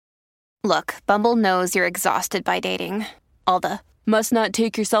Look, Bumble knows you're exhausted by dating. All the must not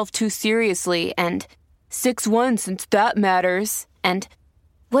take yourself too seriously and 6'1" since that matters. And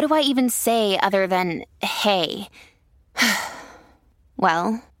what do I even say other than, hey?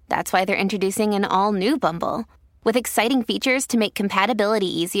 Well, that's why they're introducing an all-new Bumble with exciting features to make compatibility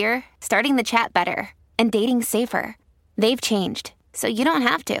easier, starting the chat better, and dating safer. They've changed, so you don't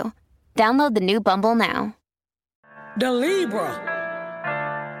have to. Download the new Bumble now. The Libra.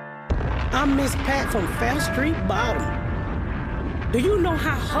 I'm Miss Pat from Fair Street Bottom. Do you know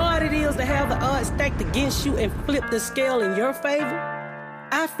how hard it is to have the odds stacked against you and flip the scale in your favor?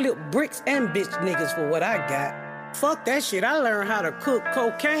 I flip bricks and bitch niggas for what I got. Fuck that shit. I learned how to cook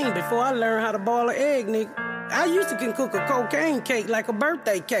cocaine before I learned how to boil an egg, nigga. I used to can cook a cocaine cake like a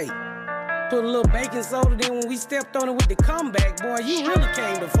birthday cake. Put a little baking soda, then when we stepped on it with the comeback, boy, you really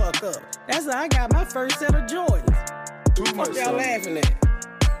came to fuck up. That's how I got my first set of Jordans. Too much y'all laughing at?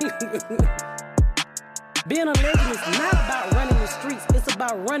 Being a legend is not about running the streets, it's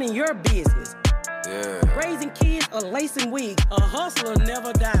about running your business. Yeah. Raising kids or lacing wigs, a hustler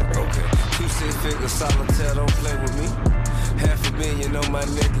never die, baby. Okay, 2 6-figure solitaire, don't play with me. $500,000 on my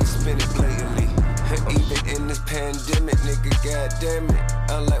necklace, spin it blatantly. Even in this pandemic, nigga, goddamn it.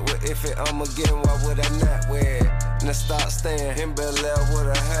 Unlike what if it Armageddon, why would I not wear it? Now start staying in Bel Air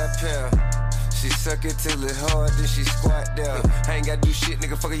with a high pair. She suck it till it hard, then she squat down. I ain't gotta do shit,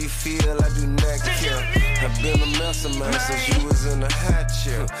 nigga, fuck how you feel, I do not care. I've been a mastermind since you was in a high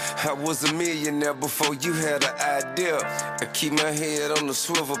chair. I was a millionaire before you had an idea. I keep my head on the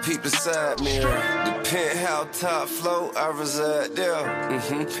swivel, peep the side mirror. The penthouse top floor, I reside there.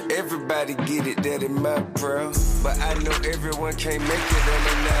 Everybody get it, that in my prayer. But I know everyone can't make it and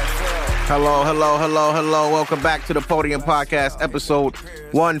they not fair. Hello. Welcome back to the Podium Podcast, episode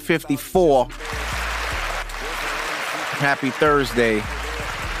 154. Happy Thursday.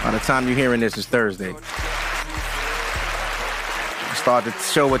 By the time you're hearing this, it's Thursday. Start the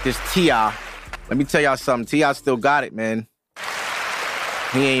show with this T.I. Let me tell y'all something. T.I. still got it, man.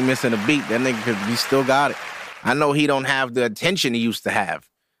 He ain't missing a beat. That nigga, he still got it. I know he don't have the attention he used to have,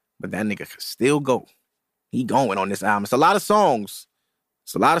 but that nigga could still go. He going on this album. It's a lot of songs.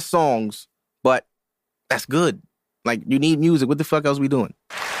 But that's good. Like, you need music. What the fuck else we doing?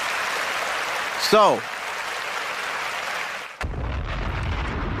 So,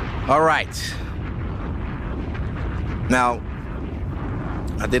 all right. Now,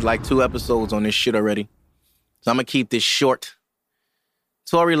 I did like 2 episodes on this shit already. So I'm going to keep this short.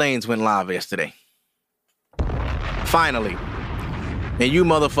 Tory Lanez went live yesterday. Finally. And you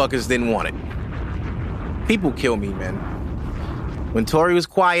motherfuckers didn't want it. People kill me, man. When Tory was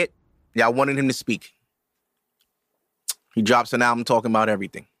quiet, y'all wanted him to speak. He drops an album talking about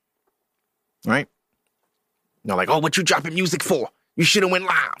everything. Right? You're like, oh, what you dropping music for? You should have went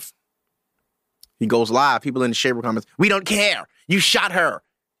live. He goes live. People in the shaper comments, we don't care. You shot her.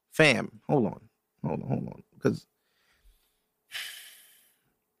 Fam, hold on. Because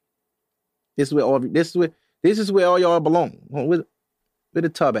this is where all y'all belong. Where the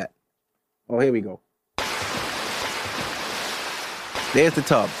tub at? Oh, here we go. There's the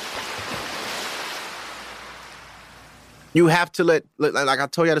tub. You have to like I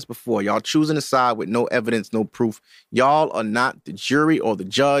told y'all this before, y'all choosing a side with no evidence, no proof. Y'all are not the jury or the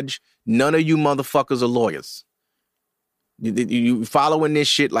judge. None of you motherfuckers are lawyers. You following this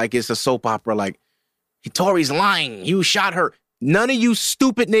shit like it's a soap opera, like, Tory's lying, you shot her. None of you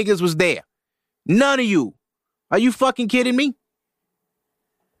stupid niggas was there. None of you. Are you fucking kidding me?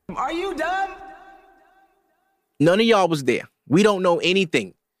 Are you dumb? None of y'all was there. We don't know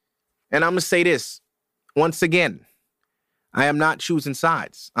anything. And I'm going to say this once again. I am not choosing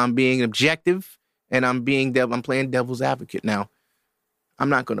sides. I'm being objective, and I'm playing devil's advocate. Now, I'm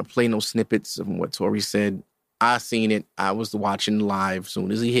not going to play no snippets of what Tory said. I seen it. I was watching live as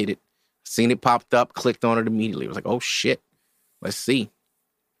soon as he hit it. Seen it popped up, clicked on it immediately. I was like, oh, shit. Let's see.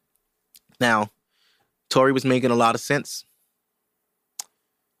 Now, Tory was making a lot of sense.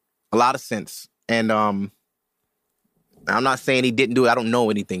 And I'm not saying he didn't do it. I don't know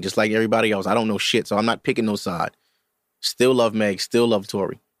anything, just like everybody else. I don't know shit, so I'm not picking no side. Still love Meg, still love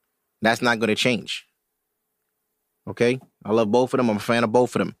Tory. That's not going to change. Okay? I love both of them. I'm a fan of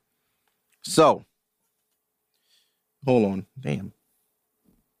both of them. So, hold on. Damn.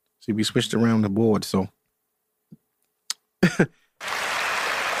 See, we switched around the board, so. I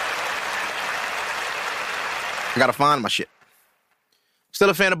got to find my shit.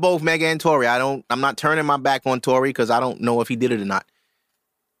 Still a fan of both Meg and Tory. I'm not turning my back on Tory because I don't know if he did it or not.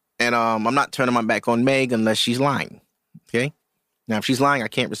 And I'm not turning my back on Meg unless she's lying. Okay? Now, if she's lying, I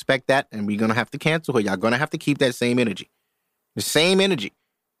can't respect that, and we're going to have to cancel her. Y'all going to have to keep that same energy. The same energy.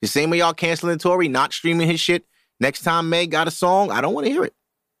 The same way y'all canceling Tory, not streaming his shit. Next time Meg got a song, I don't want to hear it.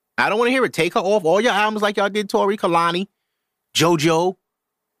 I don't want to hear it. Take her off all your albums like y'all did Tory, Kalani, JoJo,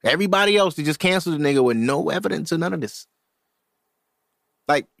 everybody else to just cancel the nigga with no evidence or none of this.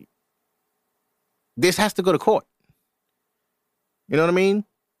 Like, this has to go to court. You know what I mean?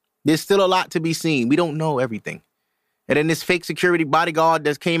 There's still a lot to be seen. We don't know everything. And then this fake security bodyguard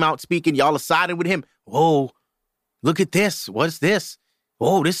that came out speaking, y'all are siding with him. Oh, look at this. What's this?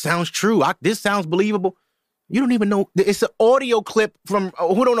 Oh, this sounds true. This sounds believable. You don't even know. It's an audio clip from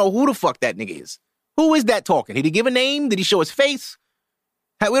who don't know who the fuck that nigga is. Who is that talking? Did he give a name? Did he show his face?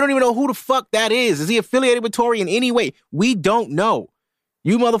 We don't even know who the fuck that is. Is he affiliated with Tory in any way? We don't know.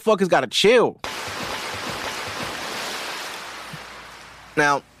 You motherfuckers gotta chill.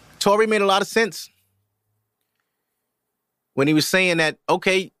 Now, Tory made a lot of sense when he was saying that,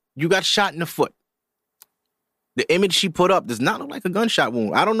 okay, you got shot in the foot. The image she put up does not look like a gunshot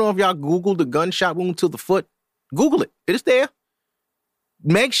wound. I don't know if y'all Googled the gunshot wound to the foot. Google it. It is there.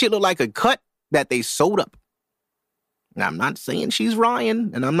 Meg shit look like a cut that they sewed up. Now, I'm not saying she's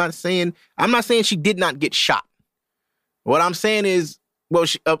Ryan, and I'm not saying she did not get shot. What I'm saying is,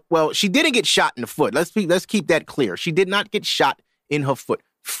 she didn't get shot in the foot. Let's keep that clear. She did not get shot in her foot.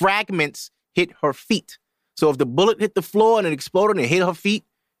 Fragments hit her feet. So if the bullet hit the floor and it exploded and it hit her feet,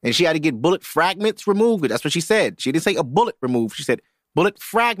 and she had to get bullet fragments removed, that's what she said. She didn't say a bullet removed. She said bullet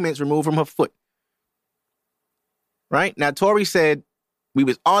fragments removed from her foot. Right? Now, Tory said we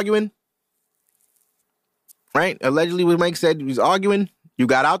was arguing. Right? Allegedly, what Mike said, he was arguing. You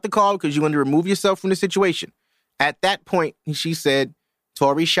got out the car because you wanted to remove yourself from the situation. At that point, she said,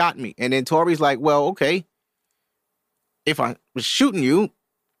 Tory shot me. And then Tory's like, well, okay. If I was shooting you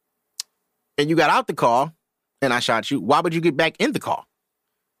and you got out the car and I shot you, why would you get back in the car?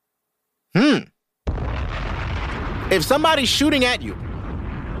 If somebody's shooting at you,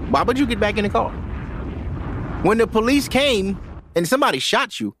 why would you get back in the car? When the police came and somebody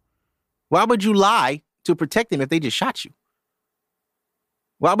shot you, why would you lie to protect them if they just shot you?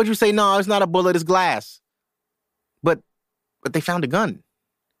 Why would you say, no, it's not a bullet, it's glass? But they found a gun.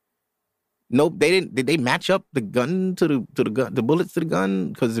 Nope, they didn't. Did they match up the gun to the gun, the bullets to the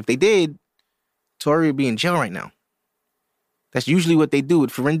gun? Because if they did, Tory would be in jail right now. That's usually what they do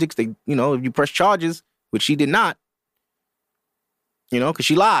with forensics. They, if you press charges, which she did not, because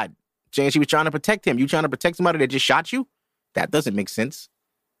she lied, saying she was trying to protect him. You trying to protect somebody that just shot you? That doesn't make sense.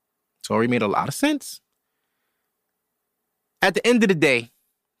 Tory made a lot of sense. At the end of the day,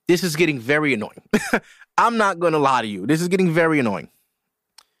 this is getting very annoying. I'm not going to lie to you. This is getting very annoying.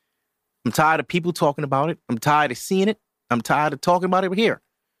 I'm tired of people talking about it. I'm tired of seeing it. I'm tired of talking about it here.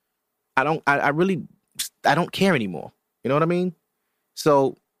 I don't care anymore. You know what I mean?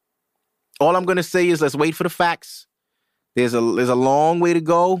 So all I'm going to say is let's wait for the facts. There's a long way to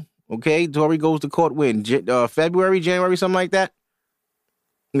go. Okay. Tory goes to court when? February, January, something like that.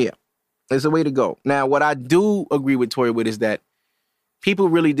 Yeah. There's a way to go. Now, what I do agree with Tory with is that people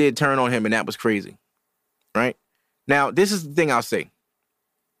really did turn on him and that was crazy. Right? Now, this is the thing I'll say.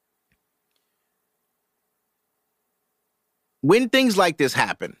 When things like this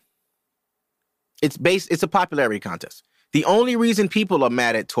happen, it's a popularity contest. The only reason people are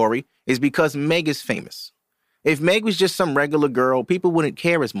mad at Tory is because Meg is famous. If Meg was just some regular girl, people wouldn't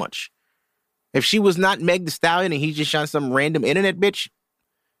care as much. If she was not Meg the Stallion and he just shot some random internet bitch,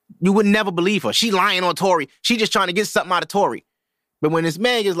 you would never believe her. She lying on Tory. She just trying to get something out of Tory. But when it's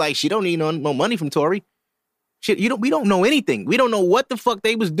Meg, it's like she don't need no money from Tory. We don't know anything. We don't know what the fuck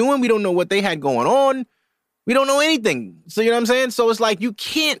they was doing. We don't know what they had going on. We don't know anything. So you know what I'm saying? So it's like you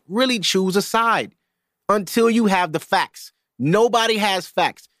can't really choose a side until you have the facts. Nobody has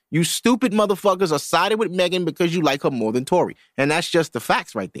facts. You stupid motherfuckers are sided with Megan because you like her more than Tory. And that's just the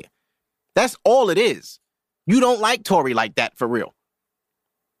facts right there. That's all it is. You don't like Tory like that for real.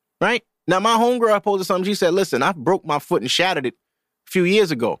 Right? Now, my homegirl posted something. She said, listen, I broke my foot and shattered it a few years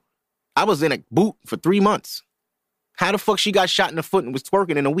ago. I was in a boot for 3 months. How the fuck she got shot in the foot and was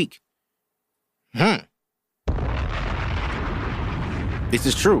twerking in a week? This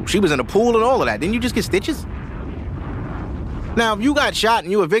is true. She was in a pool and all of that. Didn't you just get stitches? Now, if you got shot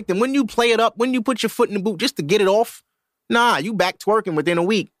and you're a victim, wouldn't you play it up? Wouldn't you put your foot in the boot just to get it off? Nah, you back twerking within a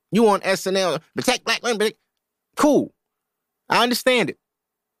week. You on SNL. Protect black women. Cool. I understand it.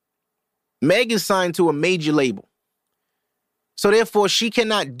 Meg is signed to a major label. So therefore, she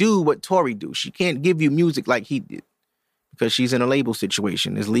cannot do what Tory do. She can't give you music like he did because she's in a label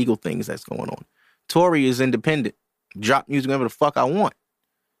situation. There's legal things that's going on. Tory is independent. Drop music whenever the fuck I want.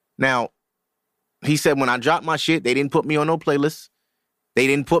 Now, he said when I dropped my shit, they didn't put me on no playlist. They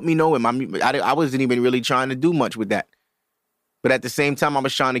didn't put me nowhere. I wasn't even really trying to do much with that. But at the same time, I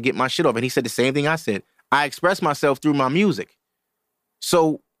was trying to get my shit off. And he said the same thing I said. I express myself through my music.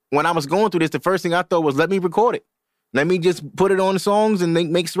 So when I was going through this, the first thing I thought was, let me record it. Let me just put it on songs and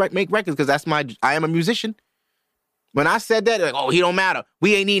make records, because I am a musician. When I said that, like, oh, he don't matter.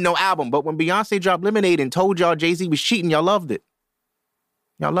 We ain't need no album. But when Beyonce dropped Lemonade and told y'all Jay-Z was cheating, y'all loved it.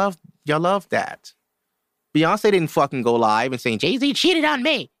 Y'all loved that. Beyonce didn't fucking go live and saying, Jay-Z cheated on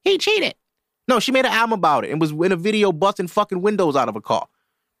me. He cheated. No, she made an album about it and was in a video busting fucking windows out of a car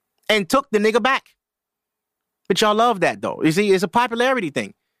and took the nigga back. But y'all love that, though. You see, it's a popularity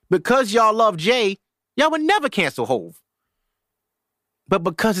thing. Because y'all love Jay, y'all would never cancel Hove. But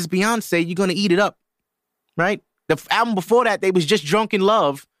because it's Beyonce, you're going to eat it up, right? The album before that, they was just Drunk in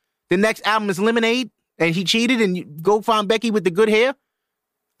Love. The next album is Lemonade, and he cheated, and you go find Becky with the good hair.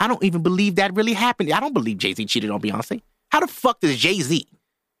 I don't even believe that really happened. I don't believe Jay-Z cheated on Beyonce. How the fuck does Jay-Z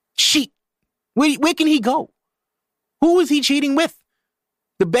cheat? Where can he go? Who is he cheating with?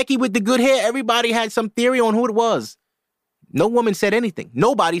 The Becky with the good hair, everybody had some theory on who it was. No woman said anything.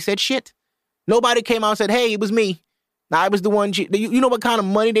 Nobody said shit. Nobody came out and said, hey, it was me. I was the one. You know what kind of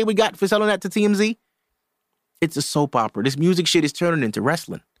money they would got for selling that to TMZ? It's a soap opera. This music shit is turning into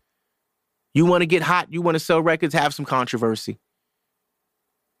wrestling. You want to get hot, you want to sell records, have some controversy.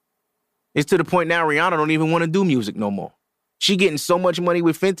 It's to the point now Rihanna don't even want to do music no more. She getting so much money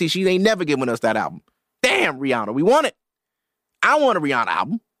with Fenty, she ain't never giving us that album. Damn, Rihanna, we want it. I want a Rihanna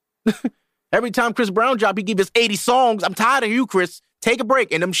album. Every time Chris Brown drop, he give us 80 songs. I'm tired of you, Chris. Take a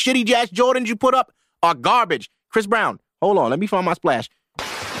break. And them shitty Jazz Jordans you put up are garbage. Chris Brown, hold on, let me find my splash.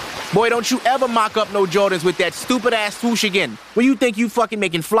 Boy, don't you ever mock up no Jordans with that stupid-ass swoosh again. When you think you fucking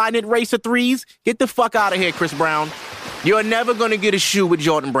making Flyknit Racer 3s, get the fuck out of here, Chris Brown. You're never going to get a shoe with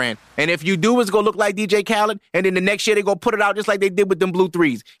Jordan Brand. And if you do, it's going to look like DJ Khaled, and then the next year they're going to put it out just like they did with them blue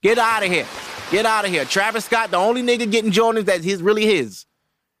 3s. Get out of here. Get out of here. Travis Scott, the only nigga getting Jordans that's really his.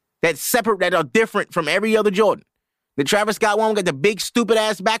 That's separate, that are different from every other Jordan. The Travis Scott one got the big,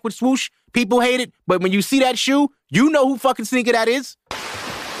 stupid-ass backward swoosh. People hate it, but when you see that shoe, you know who fucking sneaker that is.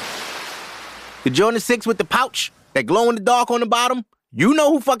 The Jordan 6 with the pouch, that glow in the dark on the bottom, you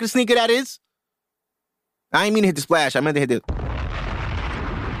know who fucking sneaker that is. I ain't mean to hit the splash. I meant to hit the...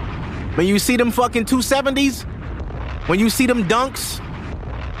 When you see them fucking 270s, when you see them dunks,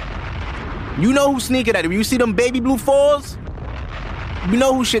 you know who sneaker that is. When you see them baby blue 4s, you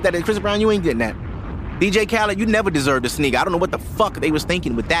know who shit that is. Chris Brown, you ain't getting that. DJ Khaled, you never deserved a sneaker. I don't know what the fuck they was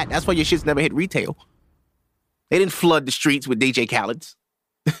thinking with that. That's why your shit's never hit retail. They didn't flood the streets with DJ Khaled's.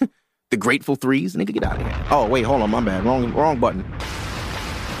 The Grateful 3s. Nigga, get out of here. Oh, wait, hold on, my bad. Wrong button.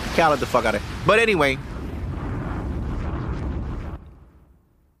 Khaled the fuck out of here. But anyway,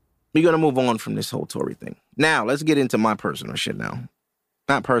 we're going to move on from this whole Tory thing. Now, let's get into my personal shit now.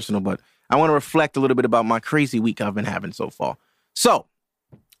 Not personal, but I want to reflect a little bit about my crazy week I've been having so far. So,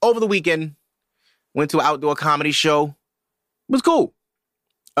 over the weekend, went to an outdoor comedy show. It was cool.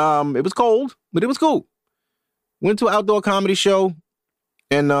 It was cold, but it was cool. Went to an outdoor comedy show,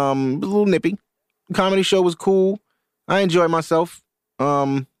 and it was a little nippy. The comedy show was cool. I enjoyed myself.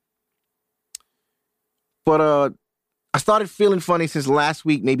 But I started feeling funny since last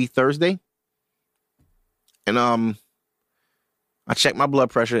week, maybe Thursday. And I checked my blood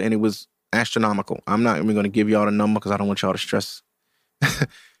pressure, and it was astronomical. I'm not even going to give y'all the number because I don't want y'all to stress.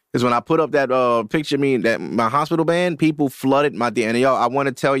 Because when I put up that picture of me, my hospital band, people flooded my DM. And y'all, I want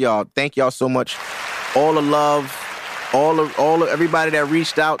to tell y'all, thank y'all so much. All the love, all of everybody that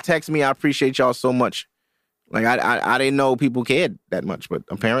reached out, text me. I appreciate y'all so much. Like I didn't know people cared that much, but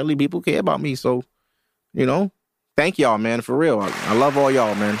apparently people care about me. So, you know, thank y'all, man, for real. I love all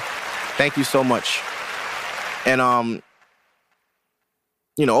y'all, man. Thank you so much. And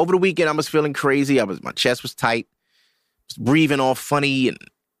you know, over the weekend I was feeling crazy. My chest was tight, was breathing all funny, and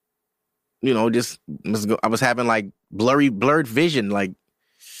you know, I was having like blurred vision. Like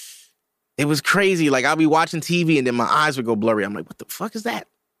it was crazy. Like I'll be watching TV and then my eyes would go blurry. I'm like, what the fuck is that?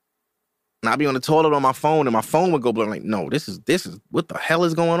 And I'll be on the toilet on my phone and my phone would go blurry. I'm like, no, this is what the hell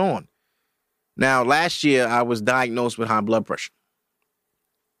is going on? Now, last year I was diagnosed with high blood pressure.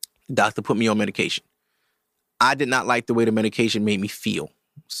 The doctor put me on medication. I did not like the way the medication made me feel.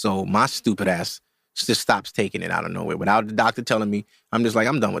 So my stupid ass just stops taking it out of nowhere. Without the doctor telling me, I'm just like,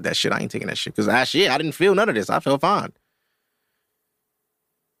 I'm done with that shit. I ain't taking that shit. Because last year, I didn't feel none of this. I felt fine.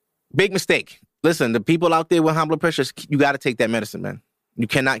 Big mistake. Listen, the people out there with high blood pressure, you got to take that medicine, man. You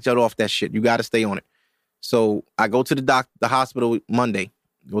cannot get off that shit. You got to stay on it. So I go to the hospital Monday,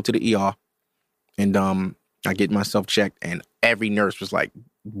 go to the ER, and I get myself checked, and every nurse was like,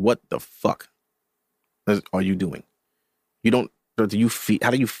 what the fuck are you doing? So do you feel?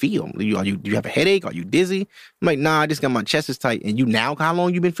 How do you feel? Do you have a headache? Are you dizzy? I'm like, nah, I just got my chest is tight. And you now, how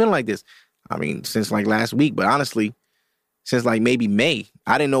long you been feeling like this? I mean, since like last week, but honestly, since like maybe May.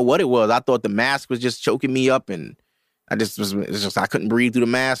 I didn't know what it was. I thought the mask was just choking me up, and I couldn't breathe through the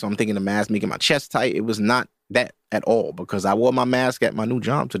mask. So I'm thinking the mask making my chest tight. It was not that at all because I wore my mask at my new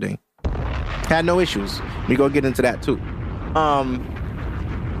job today. Had no issues. We go get into that too.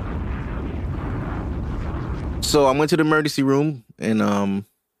 So I went to the emergency room and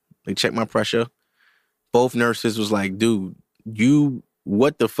they checked my pressure. Both nurses was like, dude,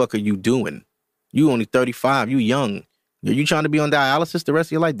 what the fuck are you doing? You only 35, you young. Are you trying to be on dialysis the rest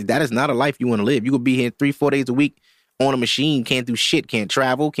of your life? That is not a life you want to live. You could be here 3-4 days a week on a machine, can't do shit, can't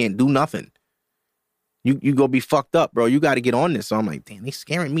travel, can't do nothing. You go be fucked up, bro. You got to get on this. So I'm like, damn, they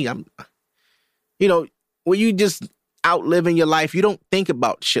scaring me. When you just out living your life, you don't think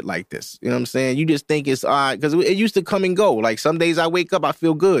about shit like this. You know what I'm saying? You just think it's all right, because it used to come and go. Like some days I wake up, I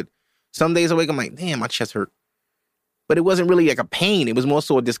feel good. Some days I wake up, I'm like, damn, my chest hurt. But it wasn't really like a pain. It was more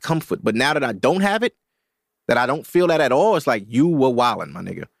so a discomfort. But now that I don't have it, that I don't feel that at all, it's like you were wilding, my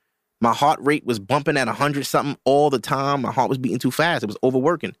nigga. My heart rate was bumping at 100-something all the time. My heart was beating too fast. It was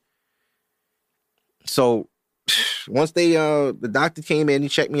overworking. So once the doctor came in, he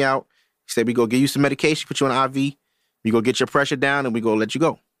checked me out. He said, we go give you some medication, put you on IV. We go get your pressure down, and we go let you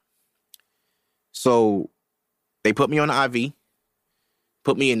go. So they put me on the IV.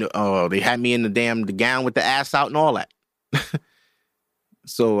 Put me in they had me in the gown with the ass out and all that.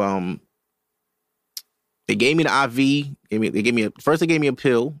 So they gave me the IV. First they gave me a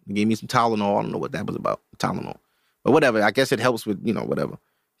pill. They gave me some Tylenol. I don't know what that was about, Tylenol. But whatever. I guess it helps with, whatever.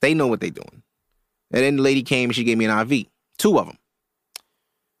 They know what they're doing. And then the lady came and she gave me an IV. 2 of them.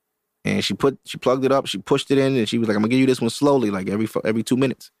 And she plugged it up, she pushed it in, and she was like, I'm gonna give you this one slowly, like every 2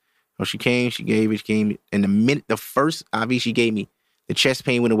 minutes. So she came, she gave it, and the first IV she gave me, the chest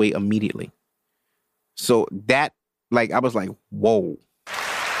pain went away immediately. So that, I was like, whoa.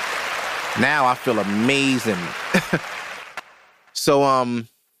 Now I feel amazing. So,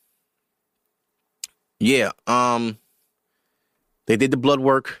 they did the blood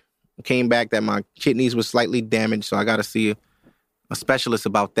work, came back that my kidneys were slightly damaged, so I got to see a specialist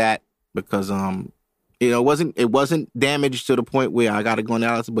about that because, it wasn't damaged to the point where I got to go on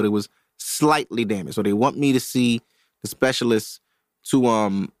dialysis, but it was slightly damaged. So they want me to see the specialist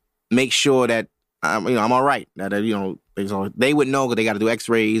to make sure that I'm all right. That they would know because they got to do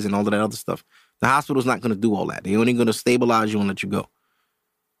X-rays and all of that other stuff. The hospital's not going to do all that. They're only going to stabilize you and let you go.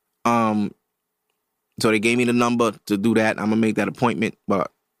 So they gave me the number to do that. I'm gonna make that appointment, but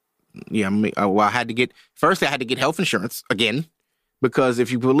yeah, I had to get health insurance again because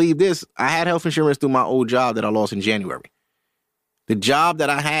if you believe this, I had health insurance through my old job that I lost in January. The job that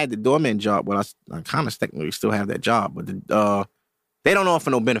I had, the doorman job, well, I kind of technically still have that job, but they don't offer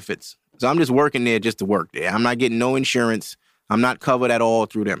no benefits. So I'm just working there just to work there. I'm not getting no insurance. I'm not covered at all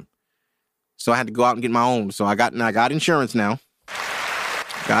through them. So I had to go out and get my own. So I got insurance now.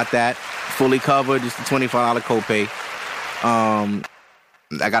 Got that fully covered, just a $25 copay.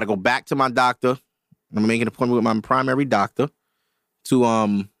 I got to go back to my doctor. I'm making an appointment with my primary doctor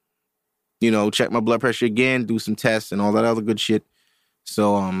to, check my blood pressure again, do some tests and all that other good shit.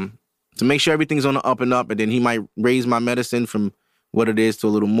 So, to make sure everything's on the up and up, and then he might raise my medicine from what it is to a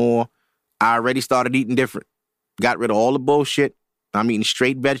little more. I already started eating different. Got rid of all the bullshit. I'm eating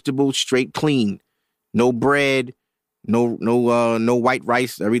straight vegetables, straight clean. No bread, no white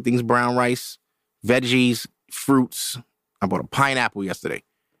rice. Everything's brown rice, veggies, fruits. I bought a pineapple yesterday.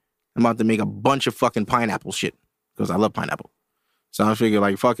 I'm about to make a bunch of fucking pineapple shit because I love pineapple. So I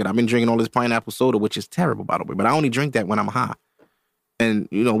figured, fuck it. I've been drinking all this pineapple soda, which is terrible, by the way, but I only drink that when I'm high. And,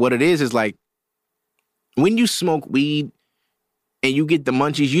 what it is when you smoke weed and you get the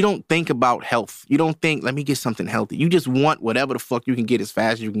munchies, you don't think about health. You don't think, let me get something healthy. You just want whatever the fuck you can get as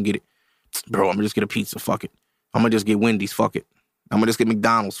fast as you can get it. Bro, I'm going to just get a pizza, fuck it. I'm going to just get Wendy's, fuck it. I'm going to just get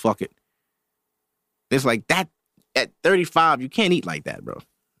McDonald's, fuck it. It's like that. At 35, you can't eat like that, bro.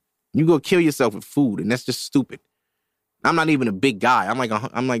 You go kill yourself with food, and that's just stupid. I'm not even a big guy. I'm like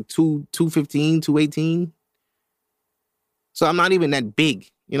 215, 218. So I'm not even that big.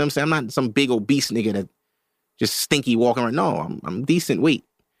 You know what I'm saying? I'm not some big obese nigga that just stinky walking around. No, I'm decent weight.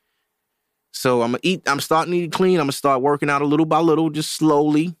 So I'm starting to eat clean. I'm going to start working out a little by little, just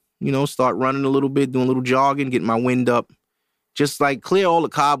slowly, start running a little bit, doing a little jogging, getting my wind up. Just clear all the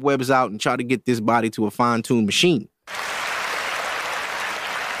cobwebs out and try to get this body to a fine-tuned machine.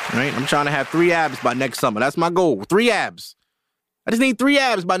 Right? I'm trying to have 3 abs by next summer. That's my goal. 3 abs. I just need 3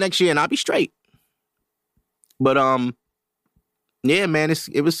 abs by next year and I'll be straight. But, yeah, man,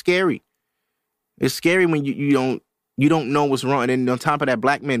 it was scary. It's scary when you You don't know what's wrong. And then on top of that,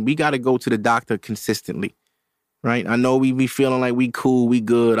 black men, we got to go to the doctor consistently, right? I know we be feeling like we cool, we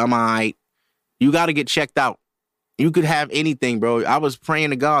good, I'm all right. You got to get checked out. You could have anything, bro. I was praying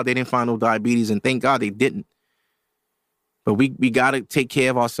to God they didn't find no diabetes, and thank God they didn't. But we got to take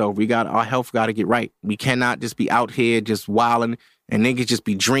care of ourselves. Our health got to get right. We cannot just be out here just wilding, and niggas just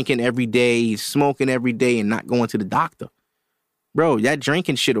be drinking every day, smoking every day, and not going to the doctor. Bro, that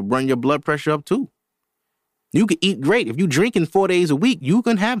drinking shit will run your blood pressure up too. You can eat great. If you drinking 4 days a week, you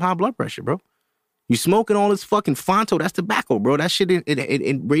can have high blood pressure, bro. You smoking all this fucking Fonto, that's tobacco, bro. That shit,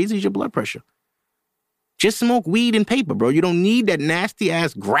 it raises your blood pressure. Just smoke weed and paper, bro. You don't need that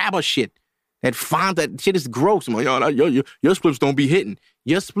nasty-ass grabber shit. That Fonto, that shit is gross. I'm like, your spliffs don't be hitting.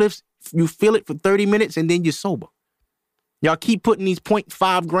 Your spliffs, you feel it for 30 minutes and then you're sober. Y'all keep putting these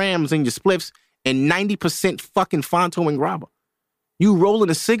 0.5 grams in your spliffs and 90% fucking Fonto and grabber. You rolling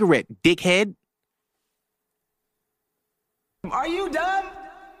a cigarette, dickhead. Are you dumb?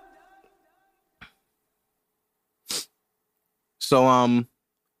 So,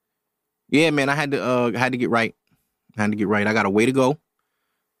 yeah, man, I had to get right. I got a way to go.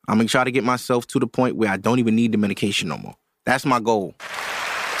 I'm going to try to get myself to the point where I don't even need the medication no more. That's my goal.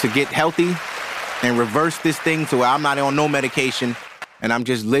 To get healthy and reverse this thing to where I'm not on no medication and I'm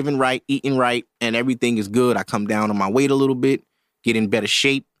just living right, eating right, and everything is good. I come down on my weight a little bit, get in better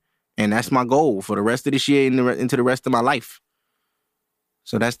shape, and that's my goal for the rest of this year and into the rest of my life.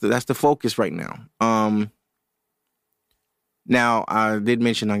 So that's the focus right now. Now, I did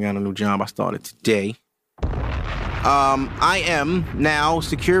mention I got a new job I started today. I am now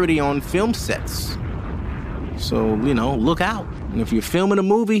security on film sets. So, look out. And if you're filming a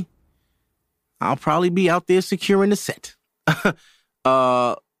movie, I'll probably be out there securing the set.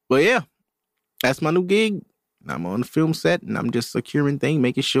 But yeah, that's my new gig. I'm on the film set and I'm just securing things,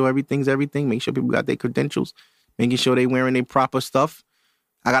 making sure everything's everything, make sure people got their credentials, making sure they wearing their proper stuff.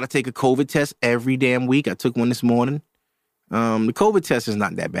 I got to take a COVID test every damn week. I took one this morning. The COVID test is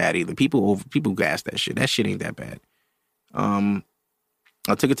not that bad either. People gas that shit. That shit ain't that bad.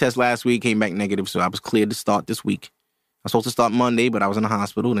 I took a test last week, came back negative, so I was cleared to start this week. I was supposed to start Monday, but I was in the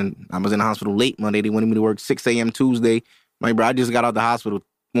hospital, and I was in the hospital late Monday. They wanted me to work 6 a.m. Tuesday. My bro, I just got out of the hospital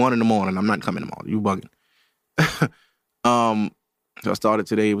 1 in the morning. I'm not coming tomorrow. You bugging. So I started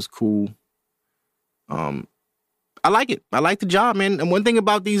today. It was cool. I like it. I like the job, man. And one thing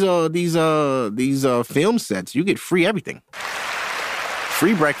about these film sets, you get free everything.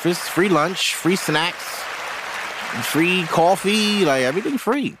 Free breakfast, free lunch, free snacks, free coffee, like everything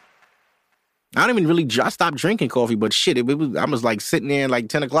free. I don't even really, I stopped drinking coffee, but shit, I was like sitting there like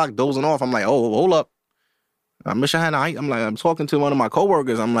 10 o'clock dozing off. I'm like, oh, hold up. I wish I had I'm talking to one of my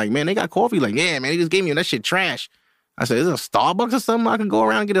coworkers. I'm like, man, they got coffee. Like, yeah, man, they just gave me that shit trash. I said, is it a Starbucks or something? I can go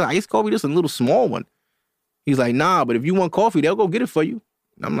around and get an iced coffee, just a little small one. He's like, nah, but if you want coffee, they'll go get it for you.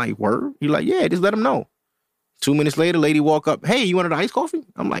 I'm like, word? He's like, yeah, just let them know. 2 minutes later, lady walk up, hey, you wanted an iced coffee?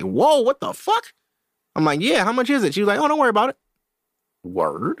 I'm like, whoa, what the fuck? I'm like, yeah, how much is it? She was like, oh, don't worry about it.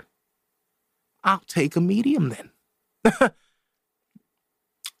 Word? I'll take a medium then.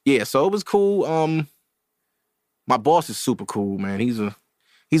 Yeah, so it was cool. My boss is super cool, man. He's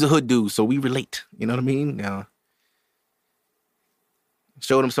a hood dude, so we relate. You know what I mean?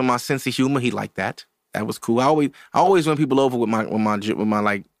 Showed him some of my sense of humor. He liked that. That was cool. I always win people over with my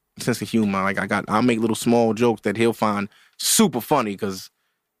like sense of humor. Like I'll make little small jokes that he'll find super funny because,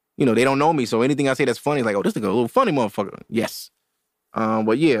 they don't know me. So anything I say that's funny is like, oh, this nigga a little funny motherfucker. Yes.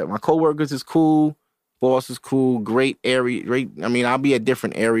 But yeah, my coworkers is cool. Boss is cool. Great area. Great. I mean, I'll be at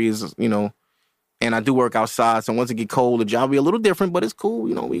different areas, and I do work outside. So once it get cold, the job will be a little different, but it's cool.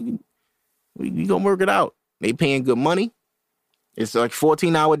 We gonna work it out. They paying good money. It's like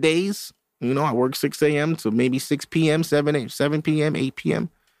 14-hour days. I work 6 a.m. to maybe 6 p.m., 7 p.m., 8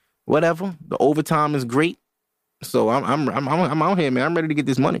 p.m., whatever. The overtime is great. So I'm out here, man. I'm ready to get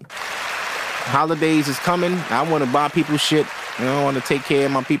this money. Holidays is coming. I want to buy people shit. I want to take care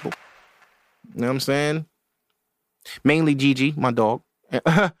of my people. You know what I'm saying? Mainly Gigi, my dog.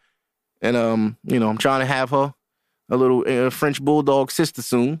 And, I'm trying to have her a little French bulldog sister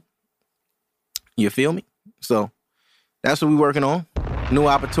soon. You feel me? So that's what we're working on. New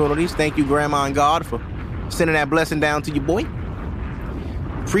opportunities. Thank you, Grandma and God, for sending that blessing down to your boy.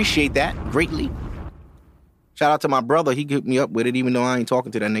 Appreciate that greatly. Shout out to my brother. He hooked me up with it, even though I ain't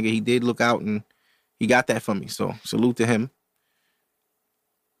talking to that nigga. He did look out and he got that for me. So salute to him.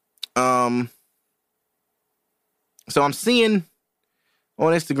 So I'm seeing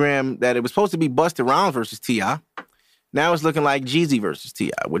on Instagram that it was supposed to be Busta Rhymes versus T.I. Now it's looking like Jeezy versus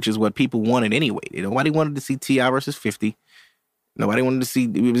T.I., which is what people wanted anyway. Nobody wanted to see T.I. versus 50. Nobody wanted to see,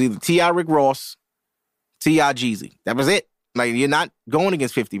 it was either T.I. Rick Ross, T.I. Jeezy. That was it. Like, you're not going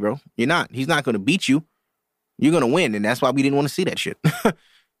against 50, bro. You're not. He's not going to beat you. You're going to win, and that's why we didn't want to see that shit.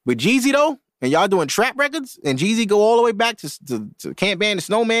 With Jeezy, though, and y'all doing trap records, and Jeezy go all the way back to Can't Ban the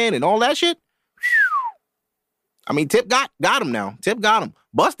Snowman and all that shit, I mean, Tip got him now. Tip got him.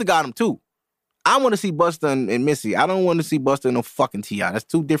 Busta got him, too. I want to see Busta and Missy. I don't want to see Busta and no fucking T.I. That's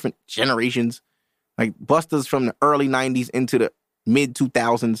two different generations. Like, Busta's from the early 90s into the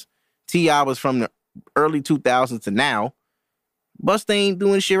mid-2000s. T.I. was from the early 2000s to now. Busta ain't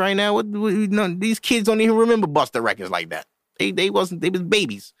doing shit right now. These kids don't even remember Busta records like that. They was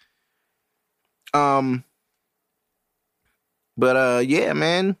babies. But yeah,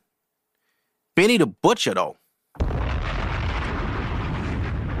 man. Benny the Butcher, though.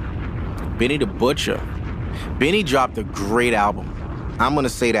 Benny the Butcher. Benny dropped a great album. I'm gonna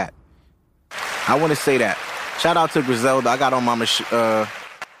say that. I want to say that. Shout out to Griselda. I got on my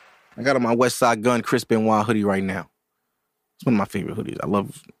West Side Gun Chris Benoit hoodie right now. It's one of my favorite hoodies. I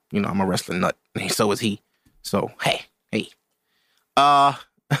love, I'm a wrestling nut. So is he. So, hey.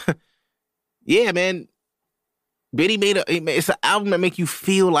 Yeah, man. Benny it's an album that make you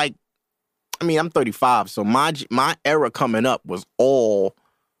feel like, I'm 35, so my era coming up was all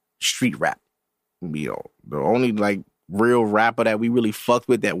street rap. The only, real rapper that we really fucked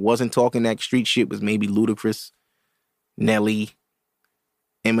with that wasn't talking that street shit was maybe Ludacris, Nelly,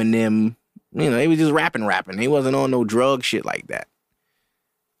 Eminem. They was just rapping. They wasn't on no drug shit like that.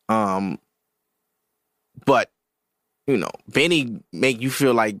 But, Benny make you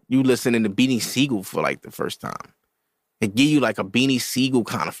feel like you listening to Beanie Siegel for the first time. It give you a Beanie Siegel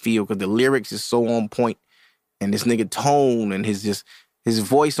kind of feel because the lyrics is so on point, and this nigga tone and his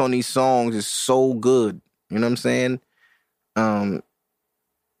voice on these songs is so good. You know what I'm saying?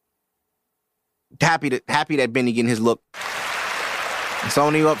 Happy that Benny getting his look. It's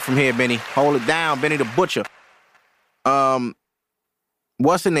only up from here, Benny. Hold it down, Benny the Butcher.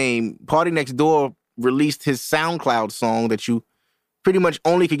 What's the name? Party Next Door released his SoundCloud song that you pretty much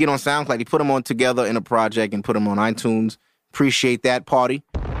only could get on SoundCloud. He put them on together in a project and put them on iTunes. Appreciate that, Party.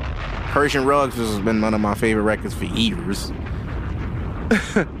 Persian Rugs has been one of my favorite records for years.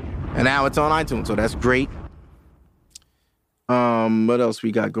 And now it's on iTunes, so that's great. What else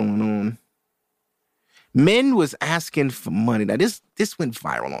we got going on? Men was asking for money. Now, this went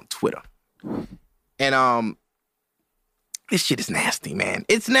viral on Twitter. And this shit is nasty, man.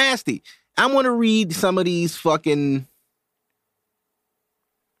 It's nasty. I want to read some of these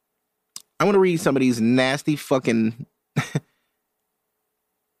nasty fucking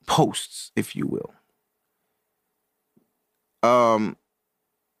posts, if you will.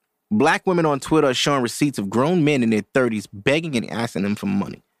 Black women on Twitter are showing receipts of grown men in their 30s begging and asking them for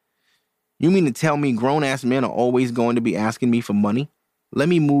money. You mean to tell me grown-ass men are always going to be asking me for money? Let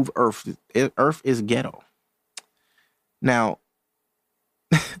me move Earth. Earth is ghetto. Now,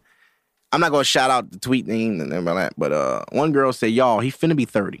 I'm not going to shout out the tweet name and everything like that, but one girl said, y'all, he finna be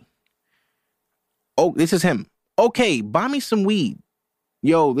 30. Oh, this is him. Okay, buy me some weed.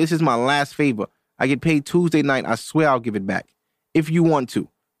 Yo, this is my last favor. I get paid Tuesday night. I swear I'll give it back. If you want to.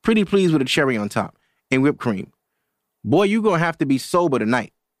 Pretty please with a cherry on top and whipped cream. Boy, you going to have to be sober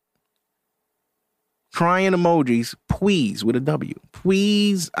tonight. Crying emojis, please, with a W.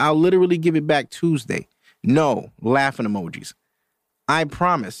 Please, I'll literally give it back Tuesday. No, laughing emojis. I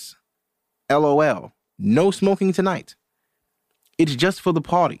promise. LOL. No smoking tonight. It's just for the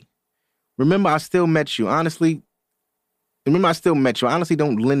party. Remember, I still met you. Honestly,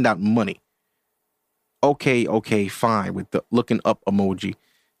 don't lend out money. Okay, fine, with the looking up emoji.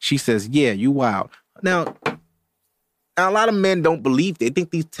 She says, yeah, you wild. Now, a lot of men don't believe. They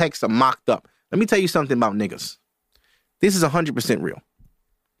think these texts are mocked up. Let me tell you something about niggas. This is 100% real.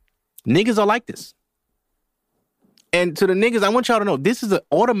 Niggas are like this. And to the niggas, I want y'all to know, this is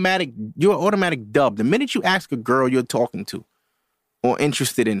you're an automatic dub. The minute you ask a girl you're talking to or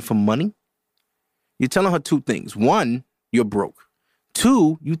interested in for money, you're telling her two things. One, you're broke.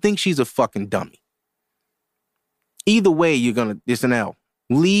 Two, you think she's a fucking dummy. Either way, it's an L.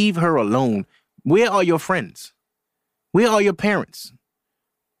 Leave her alone. Where are your friends? Where are your parents?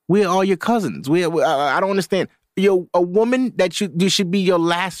 Where are your cousins? I don't understand. You're a woman that should be your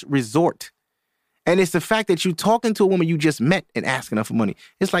last resort. And it's the fact that you're talking to a woman you just met and asking her for money.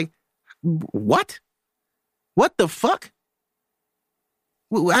 It's like, what? What the fuck?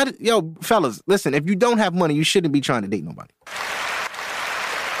 Yo, fellas, listen, if you don't have money, you shouldn't be trying to date nobody.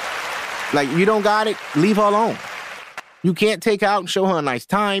 Like, you don't got it, leave her alone. You can't take her out and show her a nice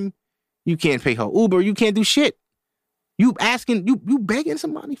time. You can't pay her Uber. You can't do shit. You begging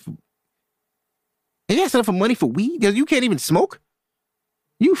some money for... And you asking her for money for weed? You can't even smoke?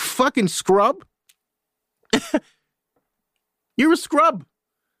 You fucking scrub. You're a scrub.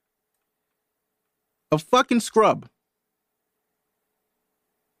 A fucking scrub.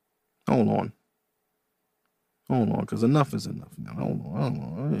 Hold on, because enough is enough now. Hold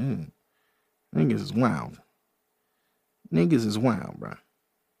on. Niggas is wild. Niggas is wild, bro.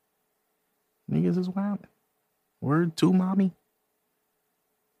 Niggas is wild. Word to mommy.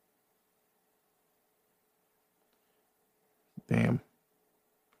 Damn.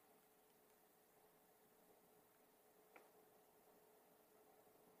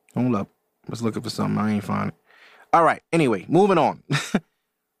 Hold up. Let's look for something. I ain't find it. All right. Anyway, moving on.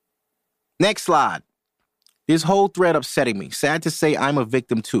 Next slide. This whole thread upsetting me. Sad to say, I'm a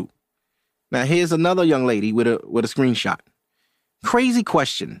victim too. Now, here's another young lady with a screenshot. Crazy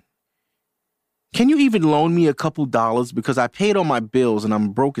question. Can you even loan me a couple dollars because I paid all my bills and I'm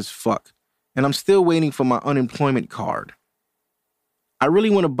broke as fuck and I'm still waiting for my unemployment card? I really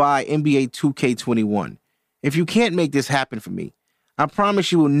want to buy NBA 2K21. If you can't make this happen for me, I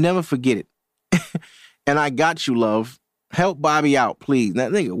promise you will never forget it. And I got you, love. Help Bobby out, please. Now,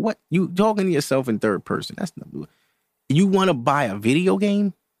 nigga, what? You talking to yourself in third person. That's not... You want to buy a video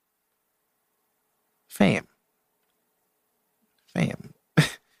game? Fam.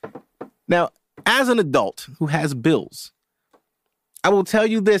 Now, as an adult who has bills, I will tell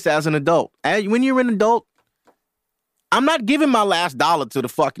you this as an adult. When you're an adult, I'm not giving my last dollar to the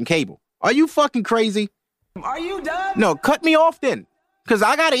fucking cable. Are you fucking crazy? Are you done? No, cut me off then. Because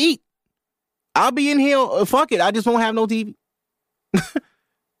I got to eat. I'll be in here. Fuck it. I just won't have no TV.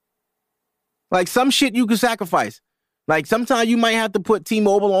 Like some shit you can sacrifice. Like sometimes you might have to put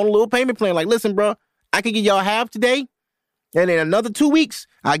T-Mobile on a little payment plan. Like, listen, bro, I can give y'all half today. And in another 2 weeks,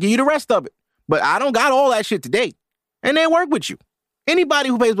 I'll give you the rest of it. But I don't got all that shit today. And they work with you. Anybody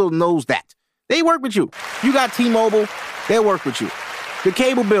who pays bills knows that. They work with you. You got T-Mobile, they work with you. The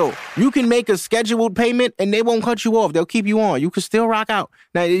cable bill, you can make a scheduled payment and they won't cut you off. They'll keep you on. You can still rock out.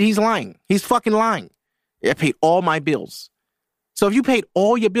 Now, he's lying. He's fucking lying. I paid all my bills. So if you paid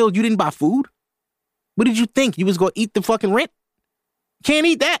all your bills, you didn't buy food? What did you think? You was going to eat the fucking rent? Can't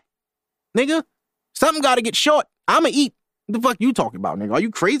eat that, nigga. Something got to get short. I'm going to eat. What the fuck you talking about, nigga? Are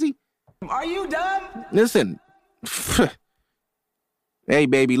you crazy? Are you done? Listen. Hey,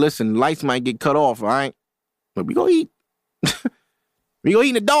 baby, listen. Lights might get cut off, all right? But we gonna eat. We gonna eat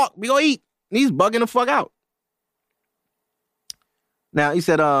in the dark. We gonna eat. And he's bugging the fuck out. Now, he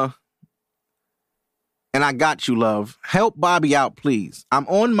said, and I got you, love. Help Bobby out, please. I'm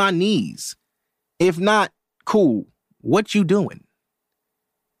on my knees. If not, cool. What you doing?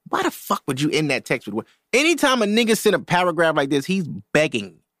 Why the fuck would you end that text with? Anytime a nigga send a paragraph like this, he's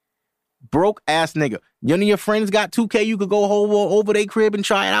begging. Broke ass nigga. None of your friends got 2K, you could go over their crib and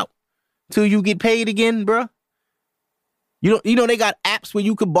try it out till you get paid again, bruh. You know they got apps where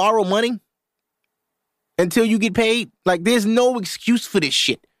you could borrow money until you get paid. Like, there's no excuse for this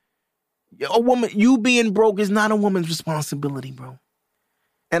shit. A woman, you being broke is not a woman's responsibility, bro.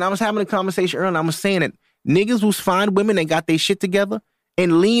 And I was having a conversation earlier, and I was saying that niggas will find women that got their shit together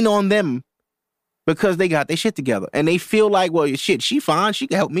and lean on them because they got their shit together. And they feel like, well, shit, she fine, she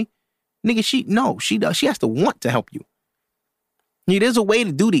can help me. Nigga, she does. She has to want to help you. There's a way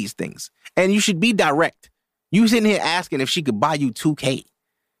to do these things. And you should be direct. You sitting here asking if she could buy you 2K.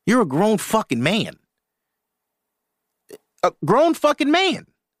 You're a grown fucking man. A grown fucking man.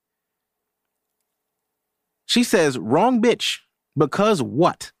 She says, wrong bitch. Because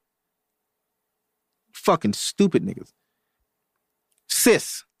what? Fucking stupid niggas.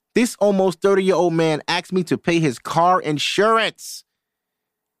 Sis, this almost 30-year-old man asked me to pay his car insurance.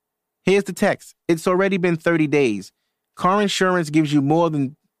 Here's the text. It's already been 30 days. Car insurance gives you more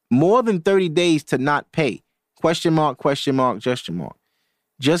than 30 days to not pay. Question mark, gesture mark.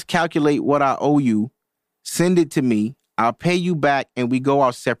 Just calculate what I owe you. Send it to me. I'll pay you back and we go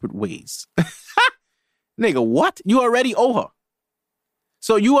our separate ways. Nigga, what? You already owe her.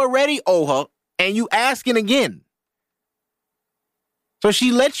 So you already owe her and you asking again. So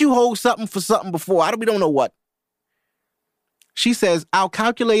she let you hold something for something before. We don't know what. She says, I'll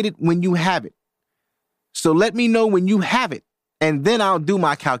calculate it when you have it. So let me know when you have it, and then I'll do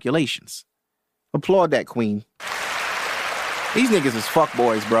my calculations. Applaud that, queen. These niggas is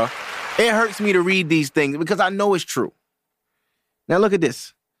fuckboys, bro. It hurts me to read these things because I know it's true. Now look at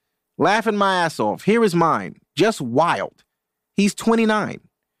this. Laughing my ass off. Here is mine. Just wild. He's 29.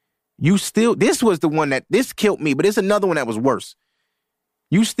 This was the one this killed me, but it's another one that was worse.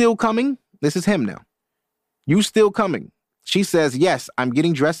 You still coming? This is him now. You still coming? She says, yes, I'm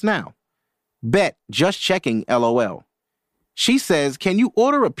getting dressed now. Bet, just checking, LOL. She says, can you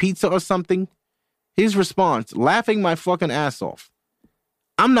order a pizza or something? His response, laughing my fucking ass off.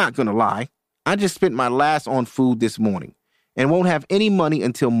 I'm not gonna lie. I just spent my last on food this morning and won't have any money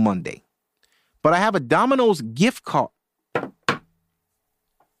until Monday. But I have a Domino's gift card.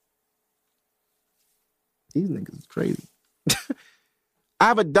 These niggas is crazy. I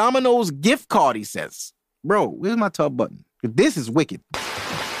have a Domino's gift card, he says. Bro, where's my tub button? This is wicked.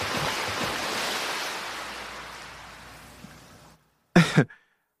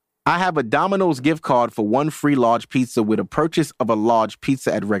 I have a Domino's gift card for 1 free large pizza with a purchase of a large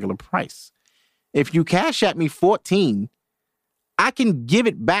pizza at regular price. If you cash at me 14, I can give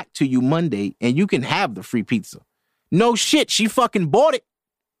it back to you Monday and you can have the free pizza. No shit, she fucking bought it.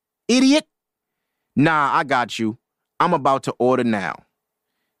 Idiot. Nah, I got you. I'm about to order now.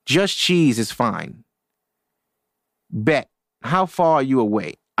 Just cheese is fine. Bet. How far are you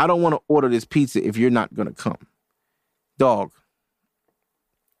away? I don't want to order this pizza if you're not going to come. Dog.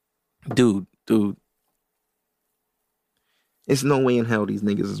 Dude. There's no way in hell these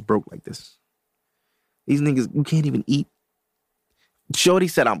niggas is broke like this. These niggas, you can't even eat. Shorty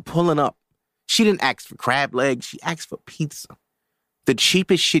said, I'm pulling up. She didn't ask for crab legs. She asked for pizza. The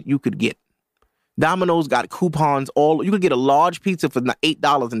cheapest shit you could get. Domino's got coupons. You could get a large pizza for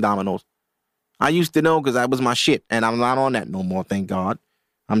 $8 in Domino's. I used to know because that was my shit. And I'm not on that no more, thank God.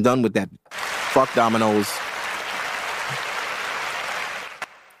 I'm done with that. Fuck Domino's.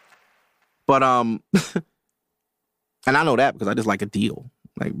 But, and I know that because I just like a deal.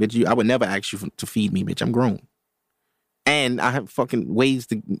 Like, bitch, I would never ask you to feed me, bitch. I'm grown. And I have fucking ways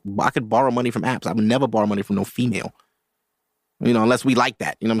I could borrow money from apps. I would never borrow money from no female. You know, unless we like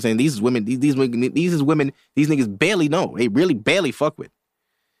that. You know what I'm saying? These is women, these niggas barely know. They really barely fuck with.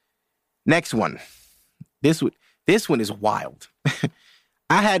 Next one. This one is wild.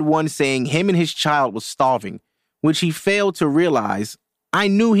 I had one saying him and his child was starving, which he failed to realize. I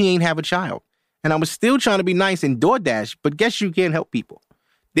knew he ain't have a child. And I was still trying to be nice and DoorDash, but guess you can't help people.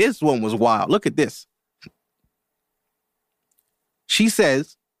 This one was wild. Look at this. She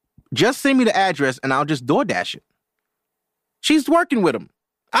says, just send me the address and I'll just DoorDash it. She's working with him.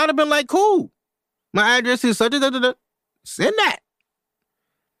 I'd have been like, cool. My address is such a send that.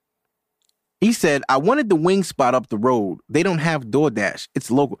 He said, I wanted the wing spot up the road. They don't have DoorDash.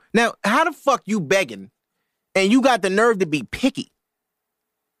 It's local. Now, how the fuck you begging and you got the nerve to be picky?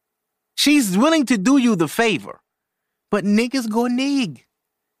 She's willing to do you the favor. But niggas go nig.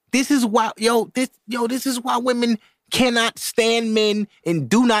 This is why, this is why women cannot stand men and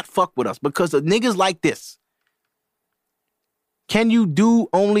do not fuck with us. Because of niggas like this. Can you do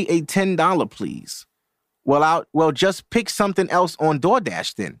only a $10, please? Well, just pick something else on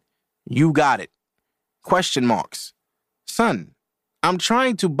DoorDash then. You got it. Question marks. Son, I'm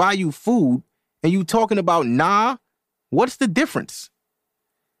trying to buy you food and you talking about nah? What's the difference?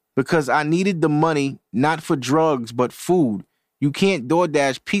 Because I needed the money, not for drugs, but food. You can't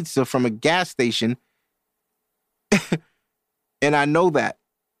DoorDash pizza from a gas station. And I know that.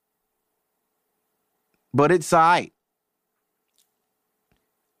 But it's all right.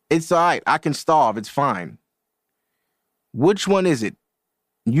 It's all right. I can starve. It's fine. Which one is it?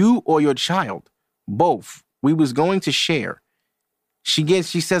 You or your child? Both. We was going to share. She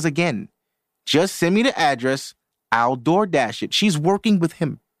says again, just send me the address. I'll DoorDash it. She's working with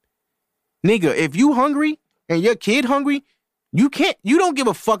him. Nigga, if you hungry and your kid hungry, you don't give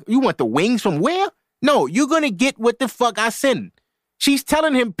a fuck. You want the wings from where? No, you're going to get what the fuck I send. She's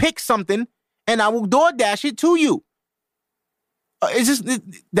telling him pick something and I will DoorDash it to you. It's just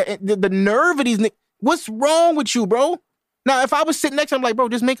the nerve of these niggas. What's wrong with you, bro? Now, if I was sitting next to him, like, bro,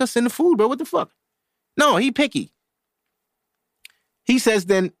 just make us send the food, bro. What the fuck? No, he picky. He says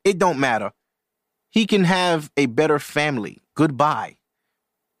then it don't matter. He can have a better family. Goodbye.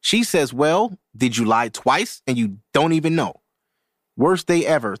 She says, well, did you lie twice and you don't even know? Worst day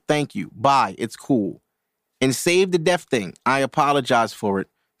ever. Thank you. Bye. It's cool. And save the death thing. I apologize for it.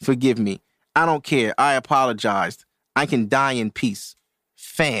 Forgive me. I don't care. I apologized. I can die in peace.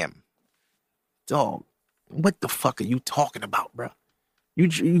 Fam. Dog. What the fuck are you talking about, bro?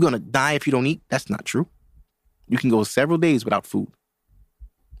 You gonna die if you don't eat? That's not true. You can go several days without food.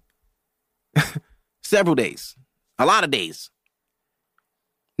 Several days. A lot of days.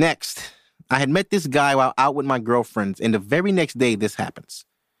 Next, I had met this guy while out with my girlfriends, and the very next day this happens.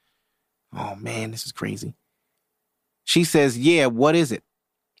 Oh, man, this is crazy. She says, yeah, what is it?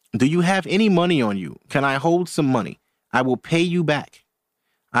 Do you have any money on you? Can I hold some money? I will pay you back.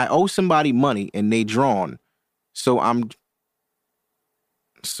 I owe somebody money, and they drawn, so I'm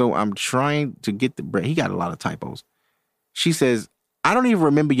trying to get the bread. He got a lot of typos. She says, I don't even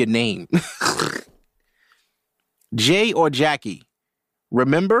remember your name. Jay or Jackie?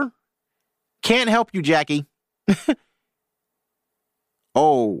 Remember? Can't help you, Jackie.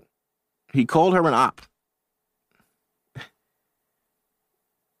 Oh, He called her an op.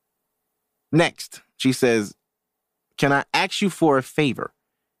 Next, she says, can I ask you for a favor?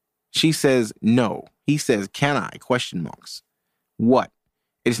 She says, no. He says, can I? Question marks. What?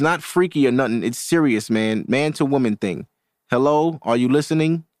 It's not freaky or nothing. It's serious, man. Man to woman thing. Hello? Are you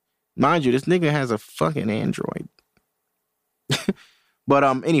listening? Mind you, this nigga has a fucking Android. But,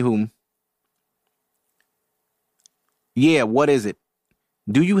 anywho. Yeah, what is it?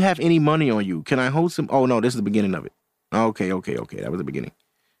 Do you have any money on you? Can I hold some? Oh, no, this is the beginning of it. Okay. That was the beginning.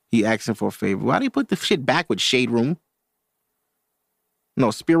 He asking for a favor. Why do you put the shit back with Shade Room? No,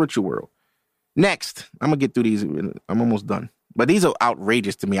 spiritual world. Next, I'm going to get through these. I'm almost done. But these are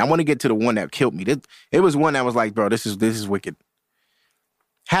outrageous to me. I want to get to the one that killed me. It was one that was like, bro, this is wicked.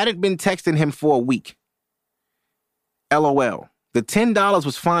 Hadn't been texting him for a week. LOL. The $10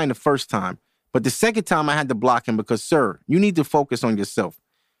 was fine the first time, but the second time I had to block him because, sir, you need to focus on yourself.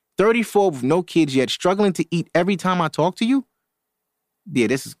 34 with no kids yet, struggling to eat every time I talk to you? Yeah,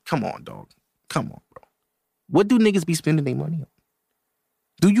 come on, dog. Come on, bro. What do niggas be spending their money on?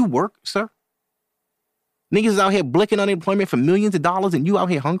 Do you work, sir? Niggas out here blicking unemployment for millions of dollars and you out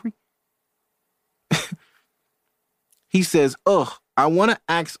here hungry? He says, I want to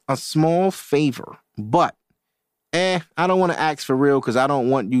ask a small favor, but, I don't want to ask for real because I don't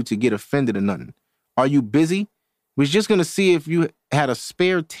want you to get offended or nothing. Are you busy? Was just going to see if you had a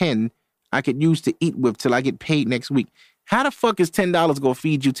spare 10 I could use to eat with till I get paid next week. How the fuck is $10 going to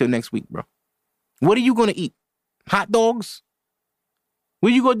feed you till next week, bro? What are you going to eat? Hot dogs?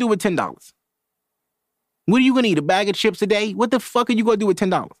 What are you going to do with $10? What are you going to eat? A bag of chips a day? What the fuck are you going to do with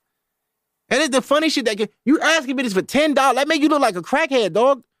 $10? And it's the funny shit that you asking me this for $10. That make you look like a crackhead,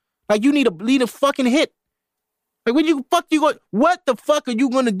 dog. Like you need a fucking hit. Like what the fuck are you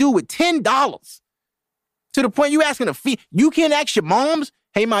going to do with $10? To the point you asking a fee. You can't ask your moms,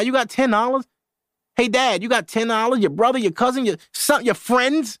 hey, ma, you got $10? Hey, dad, you got $10? Your brother, your cousin, your son, your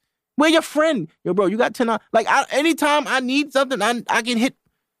friends? Where your friend? Yo, bro, you got $10? Like, anytime I need something, I can hit.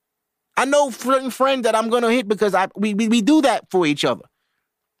 I know friends that I'm going to hit because we do that for each other.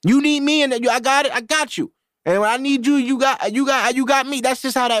 You need me and I got it, I got you. And when I need you, you got me. That's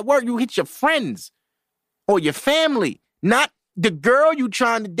just how that works. You hit your friends or your family, not the girl you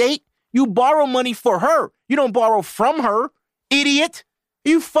trying to date. You borrow money for her. You don't borrow from her, idiot.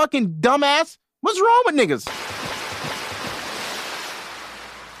 You fucking dumbass. What's wrong with niggas?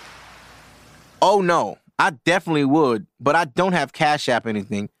 Oh, no, I definitely would, but I don't have Cash App or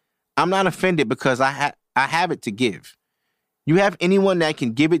anything. I'm not offended because I have it to give. You have anyone that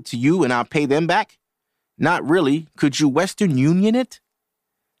can give it to you and I'll pay them back? Not really. Could you Western Union it?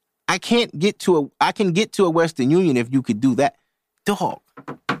 I can get to a Western Union if you could do that. Dog.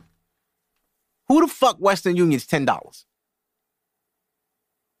 Who the fuck Western Union's $10?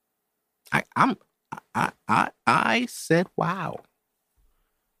 I said, wow.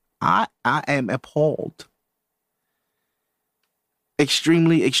 I am appalled.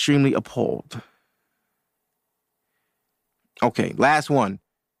 Extremely, extremely appalled. Okay, last one.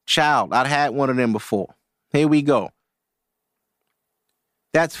 Child, I'd had one of them before. Here we go.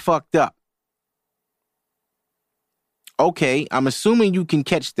 That's fucked up. Okay, I'm assuming you can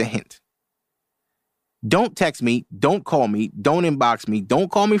catch the hint. Don't text me, don't call me, don't inbox me, don't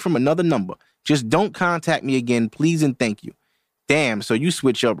call me from another number. Just don't contact me again, please and thank you. Damn, so you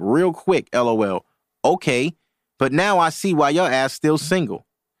switch up real quick, LOL. Okay, but now I see why your ass still single.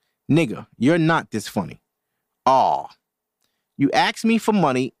 Nigga, you're not this funny. Aw. You asked me for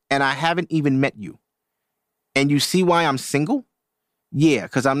money and I haven't even met you. And you see why I'm single? Yeah,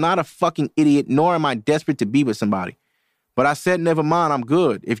 because I'm not a fucking idiot, nor am I desperate to be with somebody. But I said, never mind, I'm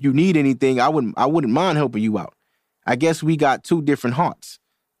good. If you need anything, I wouldn't mind helping you out. I guess we got two different hearts.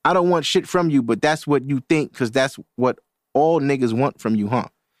 I don't want shit from you, but that's what you think, because that's what all niggas want from you, huh?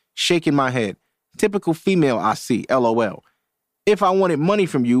 Shaking my head. Typical female I see, LOL. If I wanted money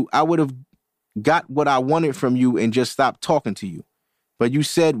from you, I would have got what I wanted from you and just stopped talking to you. But you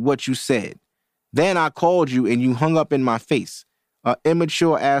said what you said. Then I called you and you hung up in my face. A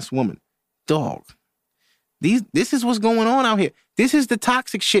immature ass woman. Dog. This is what's going on out here. This is the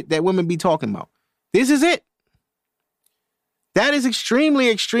toxic shit that women be talking about. This is it. That is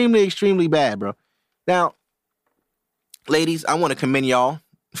extremely, extremely, extremely bad, bro. Now, ladies, I want to commend y'all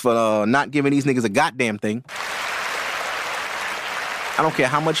for not giving these niggas a goddamn thing. I don't care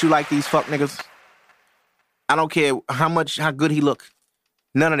how much you like these fuck niggas. I don't care how good he look.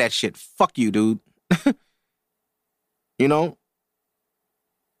 None of that shit. Fuck you, dude. You know?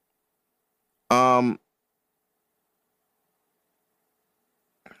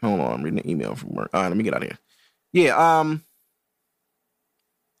 Hold on, I'm reading an email from work. All right, let me get out of here. Yeah,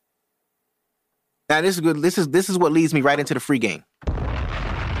 Now, this is good. This is what leads me right into the free game.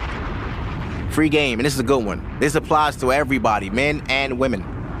 Free game, and this is a good one. This applies to everybody, men and women.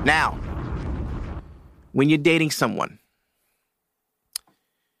 Now, when you're dating someone,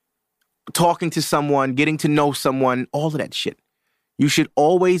 talking to someone, getting to know someone, all of that shit, you should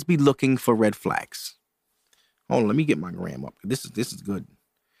always be looking for red flags. Hold on, let me get my gram up. This is good.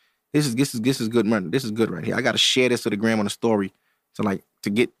 This is good, man. This is good right here. I gotta share this to the gram on the story to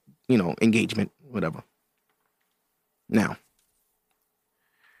get, engagement, whatever. Now,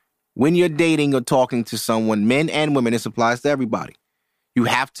 when you're dating or talking to someone, men and women, this applies to everybody. You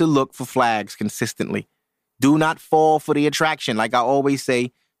have to look for flags consistently. Do not fall for the attraction. Like I always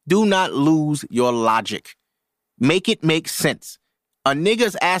say, do not lose your logic. Make it make sense. A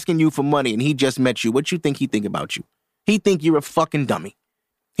nigga's asking you for money and he just met you. What you think he think about you? He think you're a fucking dummy.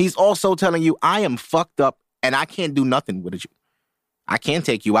 He's also telling you, I am fucked up and I can't do nothing with you. I can't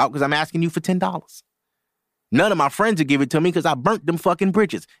take you out because I'm asking you for $10. None of my friends would give it to me because I burnt them fucking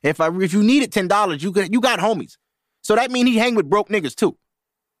bridges. If you needed $10, you got homies. So that means he hang with broke niggas too.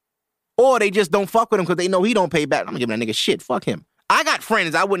 Or they just don't fuck with him because they know he don't pay back. I'm gonna give that nigga shit. Fuck him. I got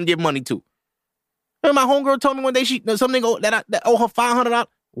friends I wouldn't give money to. Remember my homegirl told me one day something that owe her $500.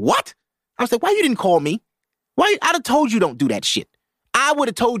 What? I was like, why you didn't call me? I'd have told you don't do that shit. I would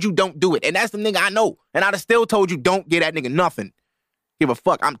have told you don't do it. And that's the nigga I know. And I'd have still told you don't get that nigga nothing. Give a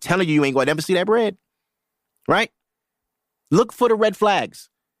fuck. I'm telling you ain't gonna ever see that bread. Right? Look for the red flags.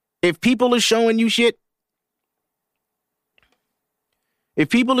 If people are showing you shit, if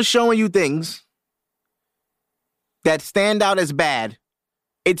people are showing you things that stand out as bad,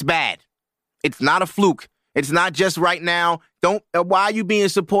 it's bad. It's not a fluke. It's not just right now. Why are you being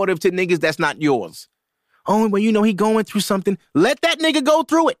supportive to niggas that's not yours? Oh, well, he going through something. Let that nigga go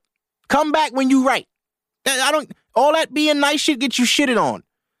through it. Come back when you right. All that being nice shit gets you shitted on.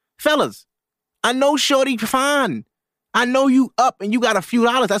 Fellas, I know shorty fine. I know you up and you got a few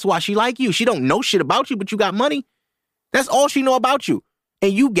dollars. That's why she like you. She don't know shit about you, but you got money. That's all she know about you.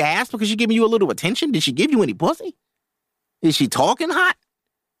 And you gasped because she giving you a little attention? Did she give you any pussy? Is she talking hot?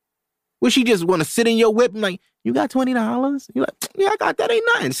 Would she just want to sit in your whip and like, you got $20? You're like, yeah, I got that. Ain't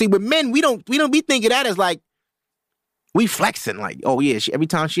nothing. See, with men, we don't be thinking that as like, we flexing like, oh yeah, every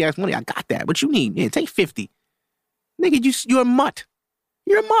time she asks money, I got that. What you need? Yeah, take 50. Nigga, you're a mutt.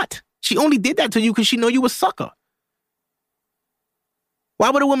 You're a mutt. She only did that to you because she know you a sucker.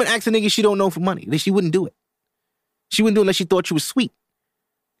 Why would a woman ask a nigga she don't know for money? She wouldn't do it. She wouldn't do it unless she thought you was sweet.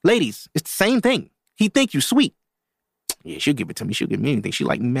 Ladies, it's the same thing. He think you sweet. Yeah, she'll give it to me. She'll give me anything. She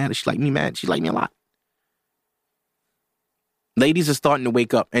like me mad. She like me mad. She like me a lot. Ladies are starting to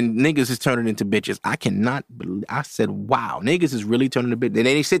wake up and niggas is turning into bitches. I cannot believe. I said, wow, niggas is really turning to bitches. And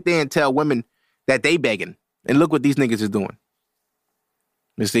they sit there and tell women that they begging. And look what these niggas is doing.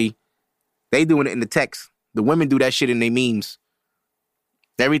 You see, they doing it in the text. The women do that shit in their memes.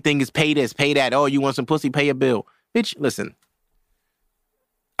 Everything is pay this, pay that. Oh, you want some pussy? Pay a bill. Bitch, listen.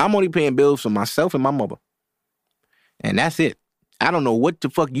 I'm only paying bills for myself and my mother. And that's it. I don't know what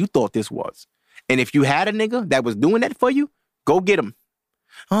the fuck you thought this was. And if you had a nigga that was doing that for you, go get him.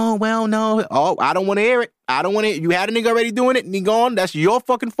 Oh, well, no. Oh, I don't want to hear it. I don't want to. You had a nigga already doing it and he gone. That's your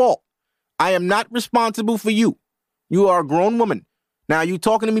fucking fault. I am not responsible for you. You are a grown woman. Now, you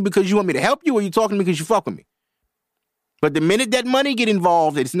talking to me because you want me to help you or you talking to me because you fuck with me? But the minute that money get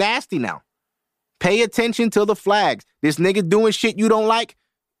involved, it's nasty now. Pay attention to the flags. This nigga doing shit you don't like,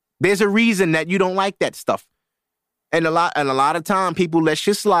 there's a reason that you don't like that stuff. And a lot of time, people let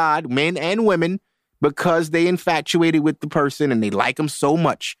shit slide, men and women, because they infatuated with the person and they like them so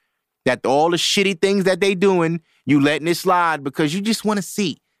much that all the shitty things that they doing, you letting it slide because you just want to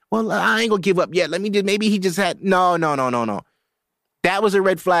see. Well, I ain't gonna give up yet. Maybe he just had, no. That was a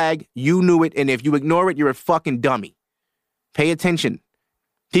red flag. You knew it. And if you ignore it, you're a fucking dummy. Pay attention.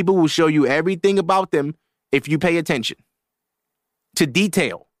 People will show you everything about them if you pay attention to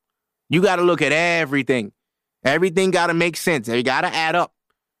detail. You got to look at everything. Everything got to make sense. It got to add up.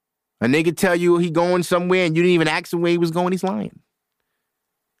 A nigga tell you he going somewhere and you didn't even ask him where he was going, he's lying.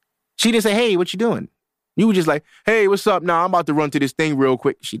 She didn't say, hey, what you doing? You were just like, hey, what's up? Nah, I'm about to run to this thing real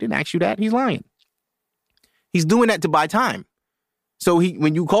quick. She didn't ask you that. He's lying. He's doing that to buy time. So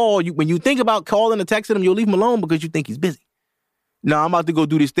when you think about calling or texting him, you'll leave him alone because you think he's busy. No, I'm about to go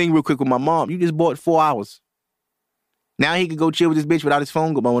do this thing real quick with my mom. You just bought 4 hours. Now he can go chill with this bitch without his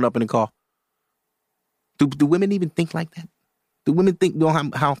phone going up in the car. Do women even think like that? Do women think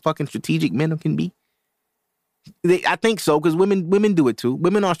how fucking strategic men can be? I think so, because women do it too.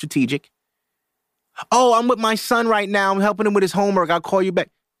 Women are strategic. Oh, I'm with my son right now. I'm helping him with his homework. I'll call you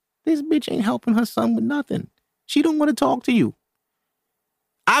back. This bitch ain't helping her son with nothing. She don't want to talk to you.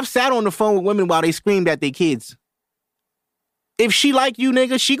 I've sat on the phone with women while they screamed at their kids. If she like you,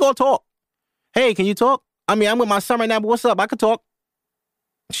 nigga, she gonna talk. Hey, can you talk? I mean, I'm with my son right now, but what's up? I could talk.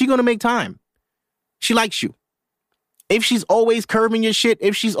 She gonna make time. She likes you. If she's always curving your shit,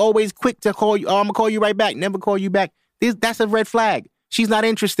 if she's always quick to call you, oh, I'm gonna call you right back, never call you back, that's a red flag. She's not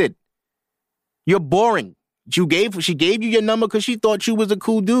interested. You're boring. She gave you your number because she thought you was a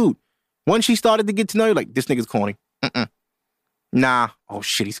cool dude. Once she started to get to know you, like, this nigga's corny. Nah. Oh,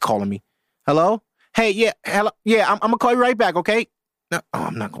 shit, he's calling me. Hello? Hey, yeah, hello? Yeah, I'm going to call you right back, okay? No,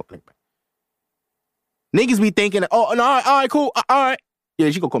 I'm not calling you back. Niggas be thinking, oh, no, all right, cool, all right. Yeah,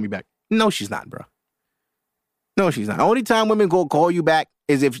 she going to call me back. No, she's not, bro. No, she's not. The only time women go call you back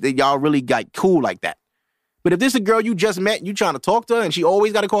is if y'all really got cool like that. But if this is a girl you just met and you trying to talk to her and she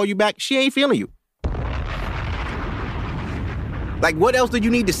always got to call you back, she ain't feeling you. Like, what else did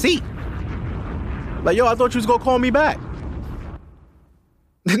you need to see? Like, yo, I thought you was going to call me back.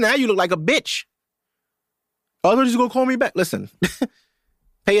 Now you look like a bitch. I thought you was going to call me back. Listen,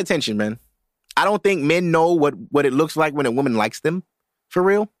 pay attention, man. I don't think men know what it looks like when a woman likes them, for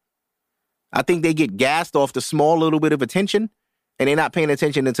real. I think they get gassed off the small little bit of attention and they're not paying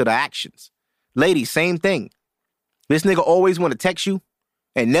attention into the actions. Ladies, same thing. This nigga always want to text you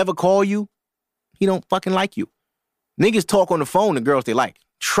and never call you. He don't fucking like you. Niggas talk on the phone to girls they like.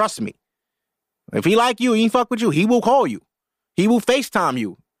 Trust me. If he like you, he ain't fuck with you, he will call you. He will FaceTime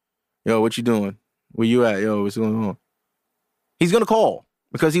you. Yo, what you doing? Where you at? Yo, what's going on? He's going to call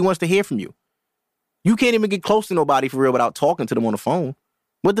because he wants to hear from you. You can't even get close to nobody for real without talking to them on the phone.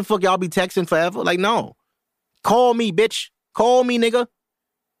 What the fuck, y'all be texting forever? Like, no. Call me, bitch. Call me, nigga.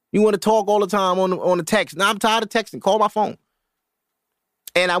 You want to talk all the time on the text. Now I'm tired of texting. Call my phone.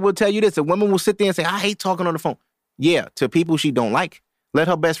 And I will tell you this. A woman will sit there and say, I hate talking on the phone. Yeah, to people she don't like. Let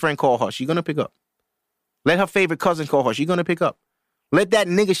her best friend call her. She going to pick up. Let her favorite cousin call her. She going to pick up. Let that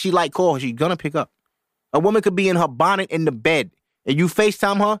nigga she like call her. She going to pick up. A woman could be in her bonnet in the bed and you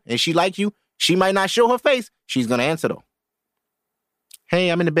FaceTime her and she like you. She might not show her face. She's going to answer though. Hey,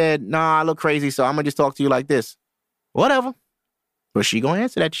 I'm in the bed. Nah, I look crazy, so I'm going to just talk to you like this. Whatever. But she going to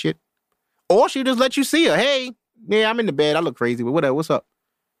answer that shit. Or she just let you see her. Hey, yeah, I'm in the bed. I look crazy, but whatever. What's up?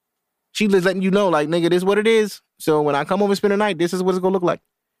 She just letting you know, like, nigga, this is what it is. So when I come home and spend the night, this is what it's going to look like.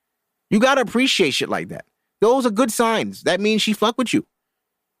 You got to appreciate shit like that. Those are good signs. That means she fuck with you.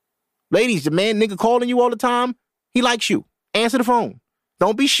 Ladies, the man nigga calling you all the time, he likes you. Answer the phone.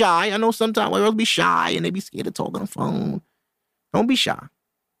 Don't be shy. I know sometimes girls be shy and they be scared to talk on the phone. Don't be shy.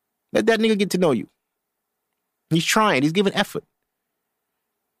 Let that nigga get to know you. He's trying. He's giving effort.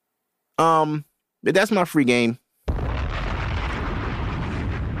 But that's my free game.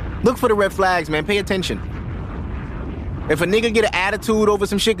 Look for the red flags, man. Pay attention. If a nigga get an attitude over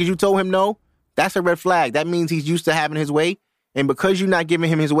some shit because you told him no, that's a red flag. That means he's used to having his way. And because you're not giving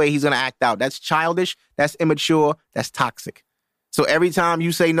him his way, he's going to act out. That's childish. That's immature. That's toxic. So every time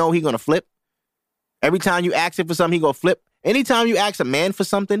you say no, he's going to flip. Every time you ask him for something, he going to flip. Anytime you ask a man for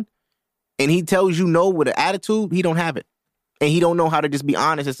something and he tells you no with an attitude, he don't have it. And he don't know how to just be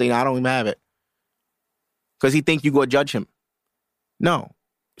honest and say, no, I don't even have it. Because he think you going to judge him. No.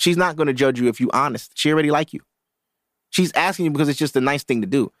 She's not going to judge you if you honest. She already like you. She's asking you because it's just a nice thing to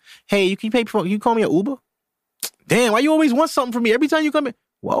do. Hey, you call me an Uber? Damn, why you always want something from me every time you come in?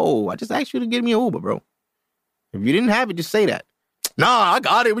 Whoa, I just asked you to give me an Uber, bro. If you didn't have it, just say that. Nah, I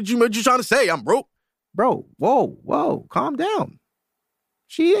got it. What you trying to say? I'm broke. Bro, whoa, calm down.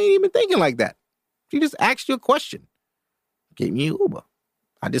 She ain't even thinking like that. She just asked you a question. Gave me an Uber.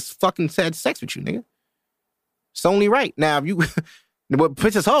 I just fucking had sex with you, nigga. It's only right. Now, if you... what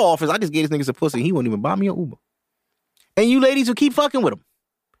pisses her off is I just gave this nigga some pussy. He won't even buy me an Uber. And you ladies who keep fucking with him.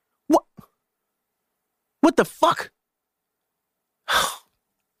 What the fuck?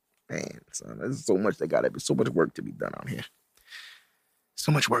 Man, son, there's so much so much work to be done out here.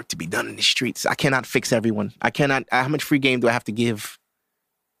 So much work to be done in the streets. I cannot fix everyone. How much free game do I have to give?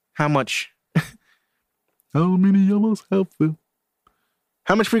 How much? How many yellows have you?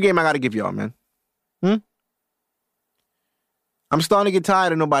 How much free game I got to give y'all, man? I'm starting to get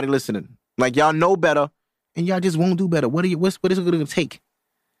tired of nobody listening. Like, y'all know better, and y'all just won't do better. What is it going to take?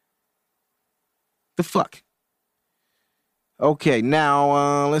 The fuck? Okay,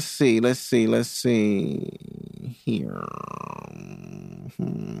 now, let's see. Here.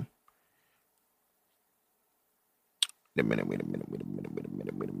 Wait a minute.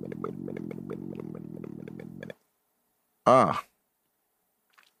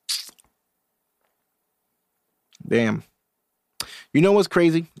 Damn. You know what's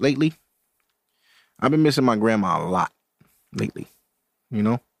crazy lately? I've been missing my grandma a lot lately, you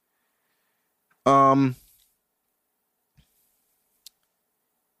know?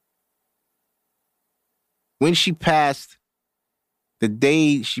 when she passed, the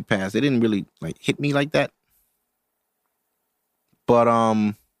day she passed, it didn't really like hit me like that. But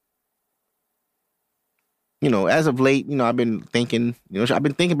you know, as of late, you know, I've been thinking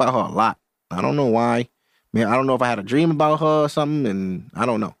about her a lot. I don't know why. Man, I don't know if I had a dream about her or something, and I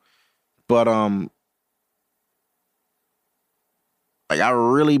don't know. But like I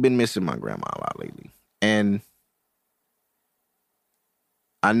really been missing my grandma a lot lately. And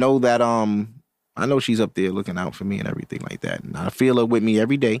I know that I know she's up there looking out for me and everything like that. And I feel her with me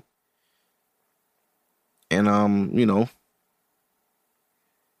every day. And you know,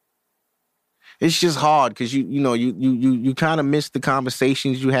 it's just hard because you kind of miss the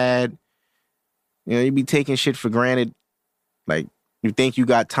conversations you had. You know, you be taking shit for granted. Like, you think you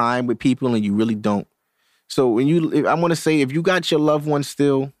got time with people and you really don't. So I want to say, if you got your loved ones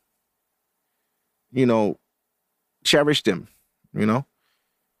still, you know, cherish them, you know,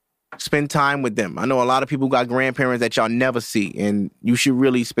 spend time with them. I know a lot of people got grandparents that y'all never see, and you should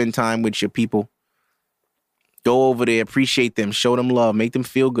really spend time with your people. Go over there, appreciate them, show them love, make them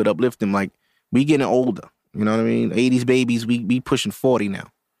feel good, uplift them. Like, we getting older, you know what I mean? 80s babies, we pushing 40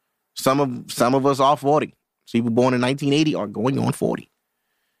 now. Some of us are 40. People born in 1980 are going on 40.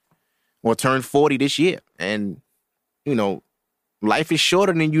 Or turned 40 this year. And, you know, life is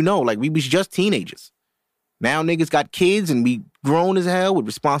shorter than you know. Like, we was just teenagers. Now niggas got kids and we grown as hell with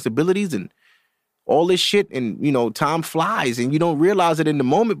responsibilities and all this shit. And, you know, time flies and you don't realize it in the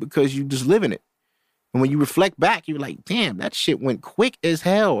moment because you just live in it. And when you reflect back, you're like, damn, that shit went quick as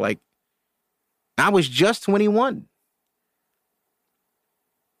hell. Like, I was just 21.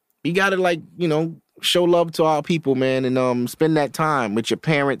 You gotta, like, you know, show love to our people, man, and spend that time with your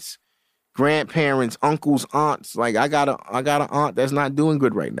parents, grandparents, uncles, aunts. Like, I got an aunt that's not doing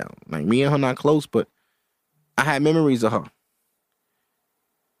good right now. Like, me and her not close, but I had memories of her.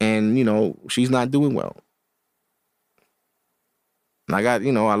 And, you know, she's not doing well. And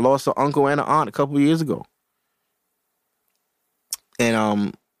I lost an uncle and an aunt a couple of years ago.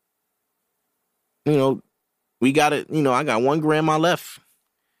 And, you know, I got one grandma left.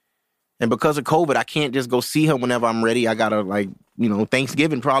 And because of COVID, I can't just go see her whenever I'm ready. I gotta, like, you know,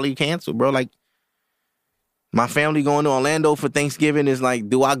 Thanksgiving probably cancel, bro. Like, my family going to Orlando for Thanksgiving is like,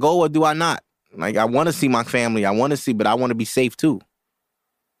 do I go or do I not? Like, I want to see my family. I want to see, but I want to be safe too.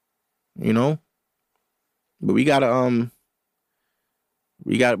 You know? But we gotta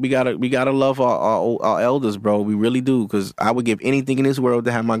love our elders, bro. We really do, because I would give anything in this world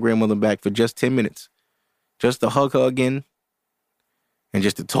to have my grandmother back for just 10 minutes. Just to hug her again. And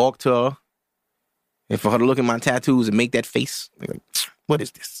just to talk to her, and for her to look at my tattoos and make that face, like, what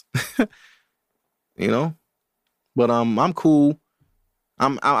is this? You know? But I'm cool.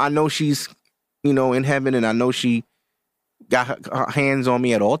 I know she's, you know, in heaven, and I know she got her hands on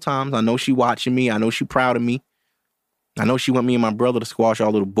me at all times. I know she watching me. I know she proud of me. I know she want me and my brother to squash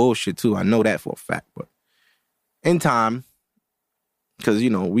all little bullshit too. I know that for a fact. But in time, because, you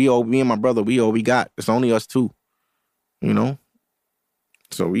know, me and my brother, we all we got. It's only us two, you know?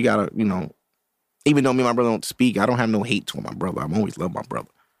 So we gotta, you know, even though me and my brother don't speak, I don't have no hate toward my brother. I've always loved my brother.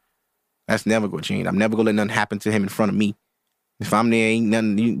 That's never gonna change. I'm never gonna let nothing happen to him in front of me. If I'm there, ain't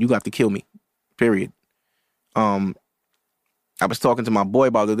nothing, you have to kill me. Period. I was talking to my boy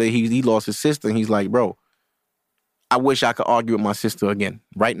about the day he lost his sister, and he's like, bro, I wish I could argue with my sister again.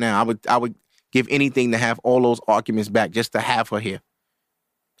 Right now, I would give anything to have all those arguments back, just to have her here.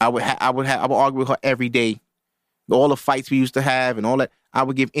 I would argue with her every day. All the fights we used to have and all that, I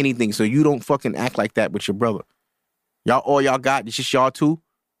would give anything. So you don't fucking act like that with your brother. All y'all got, it's just y'all two.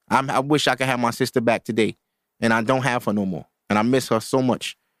 I wish I could have my sister back today. And I don't have her no more. And I miss her so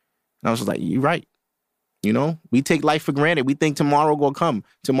much. And I was just like, you're right. You know, we take life for granted. We think tomorrow gonna come.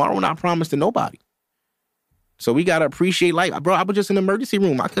 Tomorrow not promised to nobody. So we gotta appreciate life. Bro, I was just in the emergency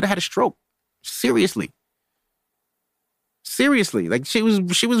room. I could have had a stroke. Seriously. Like, she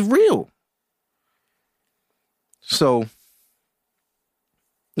was real. So,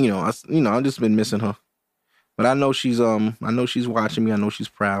 I've just been missing her. But I know she's watching me. I know she's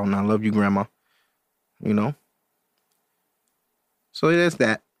proud, and I love you, Grandma. You know? So there's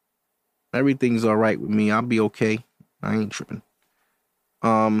that. Everything's all right with me. I'll be okay. I ain't tripping.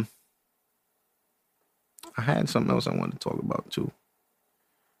 I had something else I wanted to talk about too.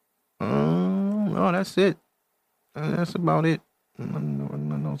 No, that's it. That's about it.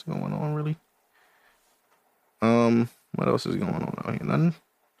 Nothing else going on really. What else is going on out here? Nothing.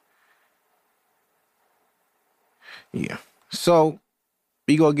 Yeah. So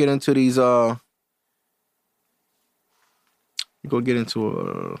we gonna get into these. We gonna get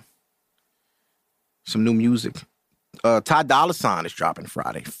into some new music. Ty Dolla $ign is dropping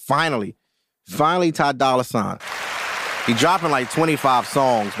Friday. Finally, Finally, Ty Dolla $ign. He dropping like 25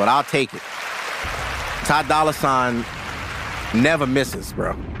 songs, but I'll take it. Ty Dolla $ign never misses,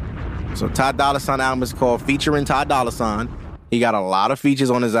 bro. So Ty Dolla $ign album is called Featuring Ty Dolla $ign. He got a lot of features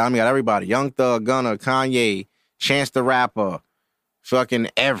on his album. He got everybody. Young Thug, Gunna, Kanye, Chance the Rapper. Fucking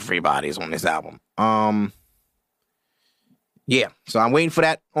everybody's on this album. Yeah, so I'm waiting for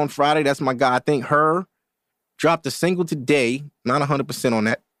that on Friday. That's my guy. I think Her dropped a single today. Not 100% on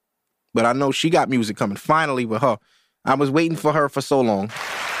that. But I know she got music coming finally with her. I was waiting for her for so long.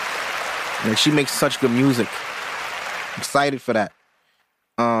 And she makes such good music. Excited for that.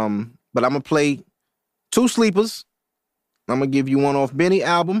 But I'm going to play two sleepers. I'm going to give you one off Benny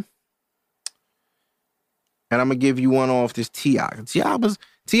album. And I'm going to give you one off this T.I. T.I.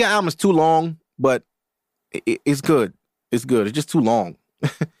 album is too long, but it's good. It's good. It's just too long.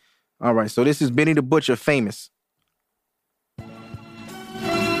 All right, so this is Benny the Butcher, Famous.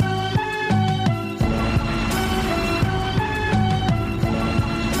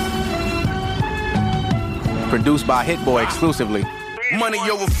 Produced by Hit Boy exclusively. Money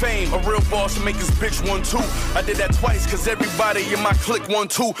over fame, a real boss make his bitch one too. I did that twice cause everybody in my clique won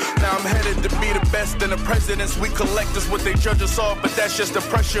too. Now I'm headed to be the best and the presidents we collect is what they judge us off, but that's just the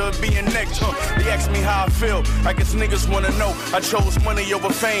pressure of being next. They ask me how I feel, I guess niggas wanna know. I chose money over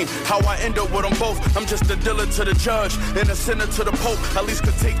fame, how I end up with them both. I'm just a dealer to the judge and a sinner to the pope. At least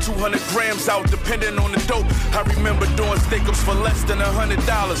could take 200 grams out depending on the dope. I remember doing steak-ups for less than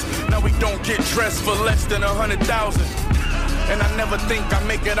 $100. Now we don't get dressed for less than 100,000. And I never think I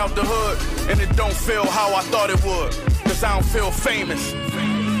make it out the hood, and it don't feel how I thought it would, cause I don't feel famous.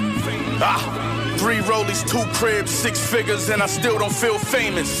 3 rollies, 2 cribs, 6 figures, and I still don't feel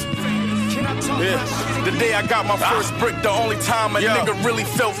famous. Yeah, the day I got my first brick, the only time a nigga really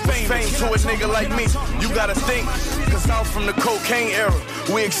felt famous. To a nigga like me, you gotta think, cause I'm from the cocaine era.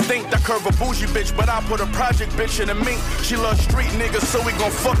 We extinct, I curve a bougie bitch, but I put a project bitch in a mink. She loves street niggas, so we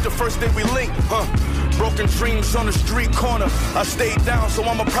gon' fuck the first day we link, Broken dreams on the street corner. I stayed down, so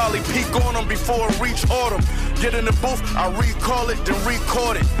I'ma probably peek on them before I reach autumn. Get in the booth, I recall it, then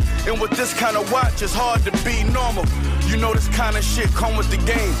record it. And with this kind of watch, it's hard to be normal. You know this kind of shit come with the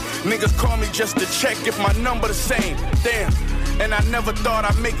game. Niggas call me just to check if my number the same. Damn. And I never thought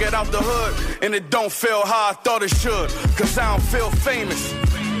I'd make it out the hood. And it don't feel how I thought it should, cause I don't feel famous.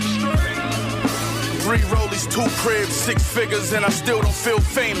 3 rollies, 2 cribs, 6 figures, and I still don't feel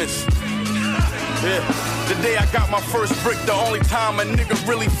famous. Yeah, the day I got my first brick, the only time a nigga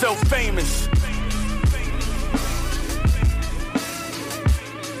really felt famous.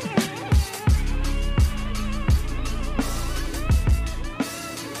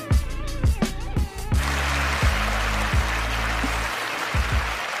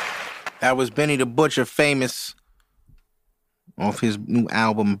 That was Benny the Butcher, Famous, off his new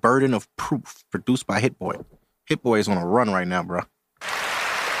album, Burden of Proof, produced by Hit Boy. Hit Boy is on a run right now, bro.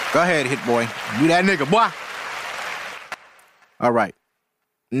 Go ahead, Hit Boy. You that nigga, boy. All right.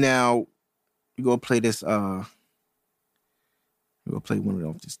 Now, you gonna play this, we're gonna play one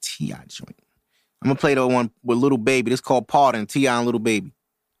of this T.I. joint. I'm gonna play the one with Little Baby. This is called Pardon, T.I. and Little Baby.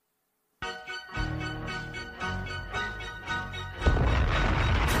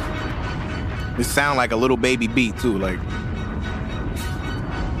 It sound like a Little Baby beat, too, like...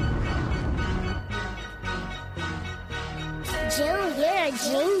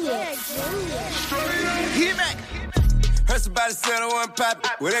 Hit me. Heard somebody said I wasn't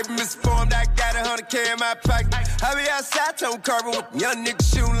poppin'. Well, they be misinformed, I got 100K in my pocket. I be outside, tone carbon with young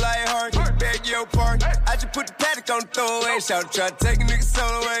niggas shooting like hard. Beg your pardon. I just put the paddock on the throwaway. Shout try to take a nigga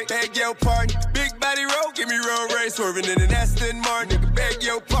soul away. Beg your pardon. Big body roll, give me road race. Swerving in an Aston Martin. Nigga, beg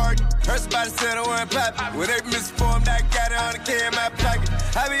your pardon. Heard somebody said I wasn't poppin'. Well, they be misinformed, I got 100K in my pocket.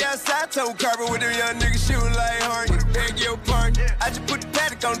 I be outside, tone carbon with them young niggas shooting like hard. Beg your pardon. I just put the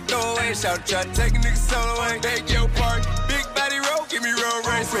paddock on the throwaway. Shout try to take a nigga soul away. Beg your pardon. Big body roll, give me road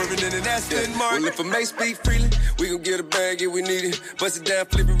race. Swerving in an Aston Martin. Well, if I may speak freely, we gon' get a bag if we need it. Bust it down,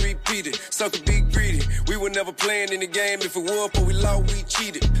 flip it, repeat it. Sucker be greedy. We were never playing in the game. If it won, but we lost, we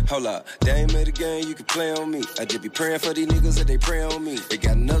cheated. Hold up, they ain't made a game, you can play on me. I just be praying for these niggas that they pray on me. They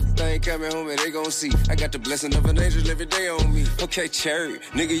got another thing coming home and they gon' see. I got the blessing of an angel every day on me. Okay, cherry.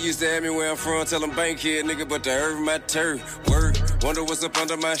 Nigga used to have me where I'm from, tell them bank here, nigga, but the earth my turf. Word, wonder what's up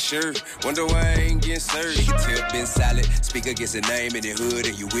under my shirt. Wonder why I ain't getting served. Nigga tip been solid, speak against a name in the hood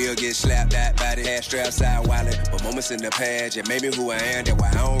and you will get slapped out by the ass strap side wallet. But moments in the past, yeah, made me who I am, that's why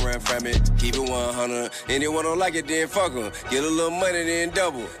I don't run from it. Keep it 100. Anyone don't like it, then fuck them. Get a little money, then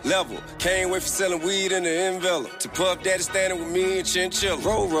double. Level. Can't wait for selling weed in the envelope. To Puff Daddy standing with me and Chinchilla.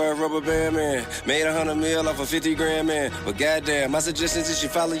 Roll rubber band man. Made 100 mil off a 50 grand man. But goddamn, my suggestion is you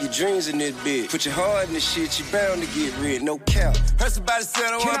follow your dreams in this bitch. Put your heart in this shit, you bound to get rid. No cap. Heard somebody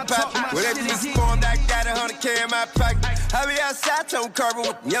said I want pop. Well, they misinformed, I got 100K in my pocket. I be outside, tone carbon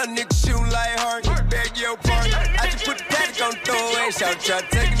with young niggas shooting like hard. Beg your pardon. I just put the paddock on throwaway. Shout try to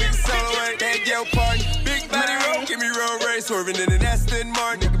take a nigga solo away. Beg your pardon. Big body roll, give me roll race. Swerving in an Aston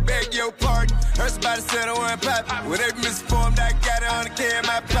Martin. Nigga, beg your pardon. Heard somebody said I want pop. Well, they misinformed, I got 100K in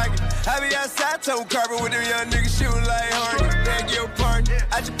my pocket. I be outside, tone carbon with them young niggas shooting like hard. Beg your pardon.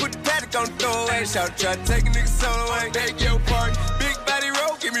 I just put the paddock on throwaway. Shout try to take a nigga solo away. Beg your pardon. Big body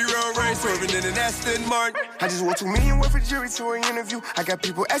roll, give me roll race. Swerving in an Aston Martin. I just want $2 million worth of jury to an interview. I got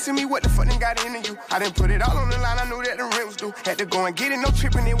people asking me what the fuck they got into you. I didn't put it all on the line, I knew that the rent was due. Had to go and get it, no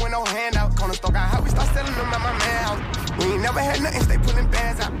tripping, it went no handout. Corner store got hot, we start selling them at my man house. We ain't never had nothing, stay pulling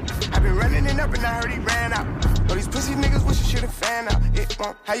bands out. I been running it up and I heard he ran out. All these pussy niggas wish you should've fan out. It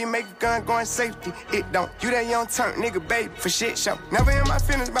won't, how you make a gun going safety, it don't. You that young turn nigga baby, for shit show. Never in my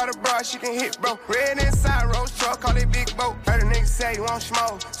feelings about a broad, she can hit bro. Red inside, rose truck, call it big boat. Heard a nigga say you want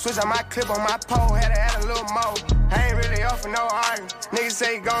smoke. Switch on my clip on my pole, had to add a little more. I ain't really off for no argument. Niggas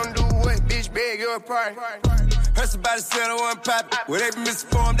say you gon' do what, bitch, beg your pardon. Heard somebody said I want pop. Well, they been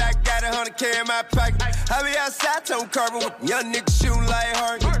misinformed, I got 100K in my pocket. I be outside, tone carbon with young niggas shooting like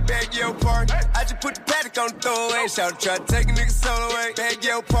hard. Beg your pardon. I just put the paddock on throwaway. Shout try to take a nigga solo away. Beg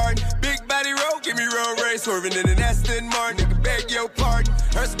your pardon. Big body roll, give me roll race. Swerving in an Aston Martin. Nigga, beg your pardon.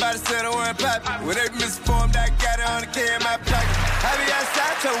 Heard somebody said I want pop. Well, they been misinformed, I got 100K in my pocket. I be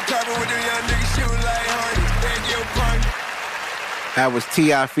outside, tone carbon with them young niggas shooting like hard. Beg your pardon. That was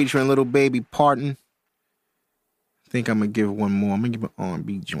T.I. featuring Little Baby, Pardon. I think I'm going to give one more. I'm going to give an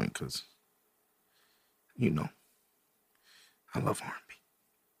R&B joint because, you know, I love R&B.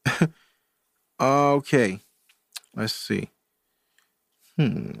 Okay. Let's see.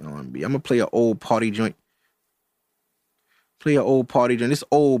 R&B. I'm going to play an old party joint. It's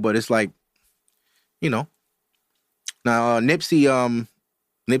old, but it's like, you know. Now, Nipsey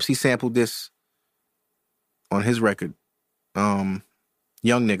sampled this on his record. Young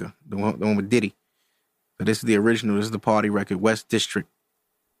Nigga, the one with Diddy. But this is the original. This is the party record, West District.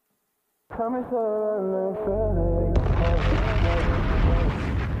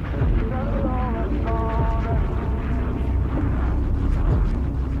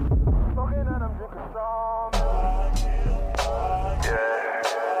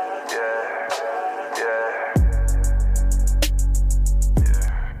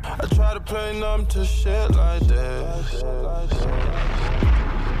 I try to play numb to shit like this,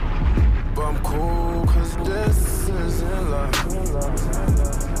 but I'm cool cause this isn't life.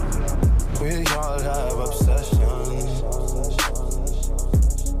 We all have obsessions.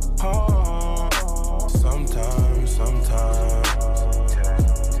 Oh, sometimes.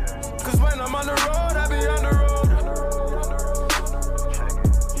 Cause when I'm on the road, I be on the road.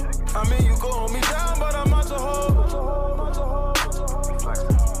 I mean, you go hold me down, but I'm on the hold.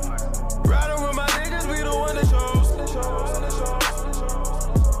 Riding with my niggas, we the one that shows.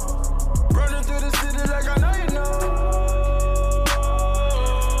 Running through the city like I know you know.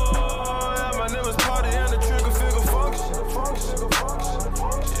 Yeah, my name is Party and the trigger figure function.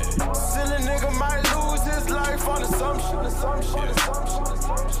 Silly nigga might lose his life on assumption.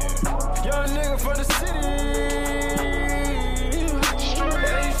 Young nigga from the city.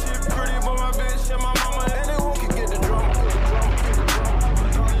 Ain't shit pretty, but my bitch and my mama and they won't get the drum.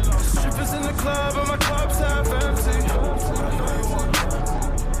 Strippers in the club and my club's half empty.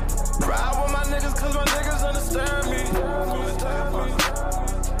 Ride with my niggas cause my niggas understand me.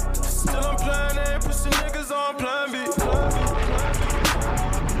 Still I'm playing A, pushing niggas on plan B.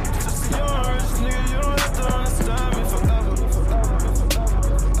 Just a young rich nigga, you don't have to understand me forever.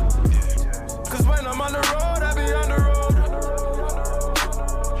 Cause when I'm on the road, I be on the road.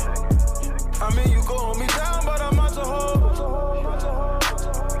 I mean, you go hold me down, but I'm out to hold.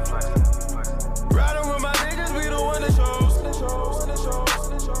 Riding with my niggas, we the one that shows.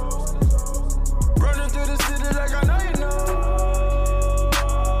 Running through the city like I know you know.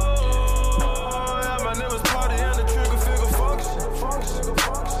 Yeah, my name is Party and the trigger figure function.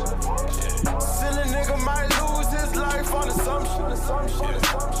 Silly nigga might lose his life on assumption.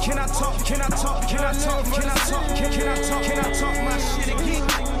 Can I talk my shit again?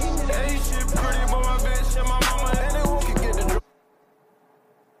 Ain't shit pretty, but my bitch and my mama and they won't get the drum.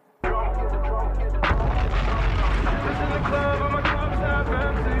 In the club and my club's half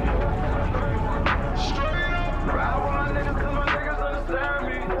empty.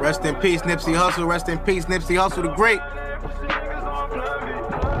 Rest in peace, Nipsey Hussle. Rest in peace, Nipsey Hussle the Great.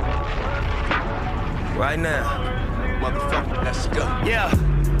 Right now. Motherfucker, let's go. Yeah.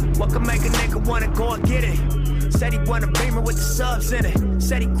 What can make a nigga wanna go and get it? Said he want a Beamer with the subs in it.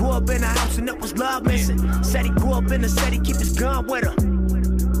 Said he grew up in a house and it was love missing. Said he grew up in the city, keep his gun with him.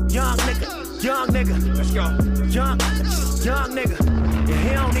 Young nigga, young nigga. Let's go. Young nigga. Yeah,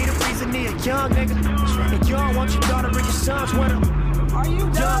 he don't need a reason, he a young nigga. That's right. And you don't want your daughter or your sons with him. Are you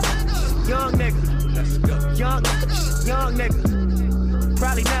done? Young nigga. Let's go. Young nigga.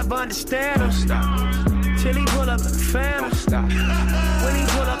 Probably never understand him. Stop. Till he pull up in the Phantom. When he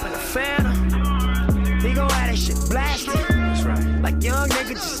pull up in the Phantom, he gon' have that shit blasted. That's right. Like young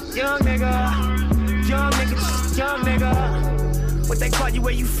nigga, just young nigga. Young nigga, just young nigga. What they call you,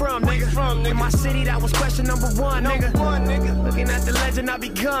 where you from, nigga? In my city, that was question number one, nigga. Looking at the legend I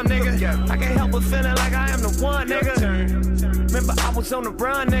become, nigga. I can't help but feeling like I am the one, nigga. Remember, I was on the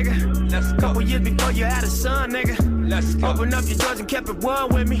run, nigga. Couple years before you had a son, nigga. Open up your doors and kept it one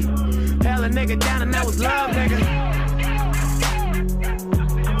with me. Held a nigga down and that was love, nigga.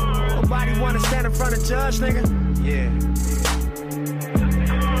 Nobody wanna stand in front of judge, nigga. Yeah.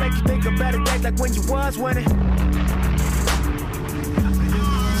 Make you think of better days like when you was winning.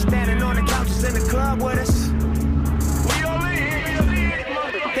 Standing on the couches in the club with us.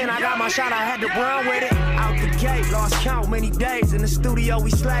 Then I got my shot, I had to run with it. Out the gate, lost count many days. In the studio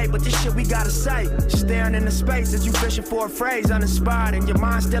we slayed, but this shit we gotta say. Staring in the space as you fishing for a phrase. Uninspired, and your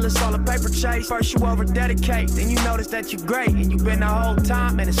mind still is all a paper chase. First you over dedicate, then you notice that you great. And you been the whole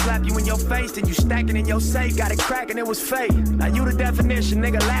time, and it slap you in your face. Then you stacking in your safe, got it cracking, it was fate. Now you the definition,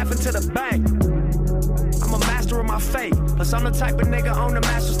 nigga laughing to the bank. I'm a master of my fate. Plus I'm the type of nigga own the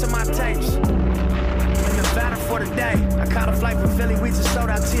masters to my taste. Nevada for the day. I caught a flight from Philly, we just sold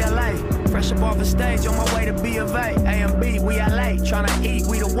out TLA. Fresh up off the stage, on my way to B of A. A&B, we LA, tryna eat,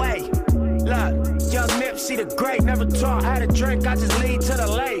 we the way. Look, young Nipsey the Great, never taught how to drink, I just lead to the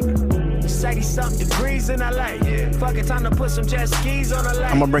lake. 80-something degrees in LA. Yeah. Fuck it, time to put some jet skis on the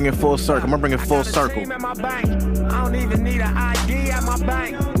lake. I'm gonna bring it full circle. At my bank. I don't even need an ID at my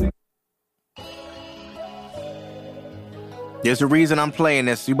bank. There's a reason I'm playing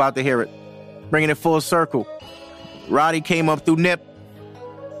this. You about to hear it. Bringing it full circle. Roddy came up through Nip.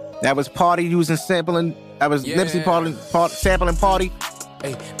 That was Party using sampling. That was Nipsey sampling Party.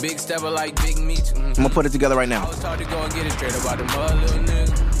 Hey, big stepper like big meat. Mm-hmm. I'm gonna put it together right now. I was taught to go and get it straight about the mother, little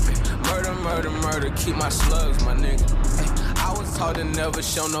nigga. Murder, keep my slugs, my nigga. Hey, I was taught to never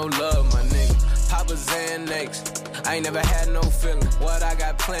show no love, my nigga. Papa Xanax. I ain't never had no feeling. What I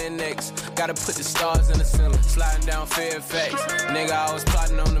got planned next? Gotta put the stars in the ceiling. Sliding down Fairfax. Nigga, I was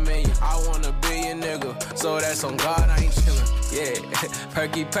plotting on $1 million. I want $1 billion, nigga. So that's on God, I ain't chillin'. Yeah,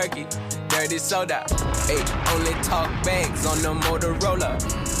 perky, dirty soda. Ayy, only talk bags on the Motorola.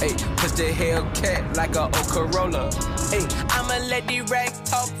 Ayy, push the Hellcat like a old Corolla. Ayy, I'ma let these rags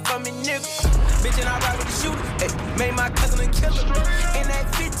talk for me, nigga. Bitch, and I ride with the shooter. Ayy, made my cousin a killer. In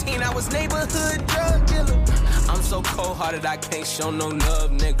that 15, I was neighborhood drug dealer. I'm so cold-hearted, I can't show no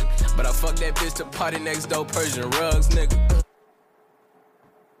love, nigga. But I fuck that bitch to party next door, Persian rugs, nigga.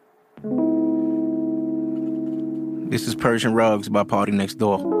 This is Persian Rugs by Party Next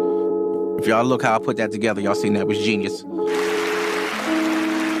Door. If y'all look how I put that together, y'all seen that was genius.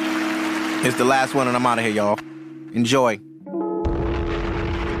 It's the last one and I'm out of here, y'all. Enjoy.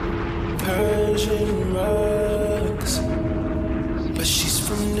 Persian rugs, but she's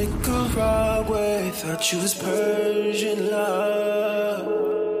from Nicaragua. Thought you was Persian love.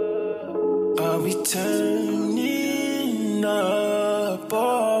 Are we turning up? Or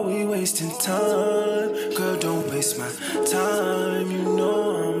are we wasting time? Girl, don't waste my time. You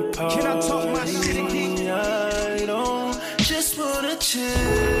know I'm partying. Can I talk my shit again? I don't just wanna chill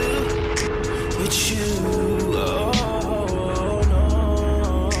with you. Oh,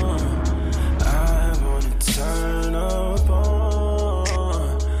 no. I wanna turn up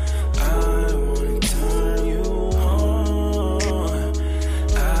on. I wanna turn you on.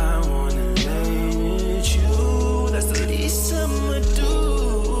 I wanna lay with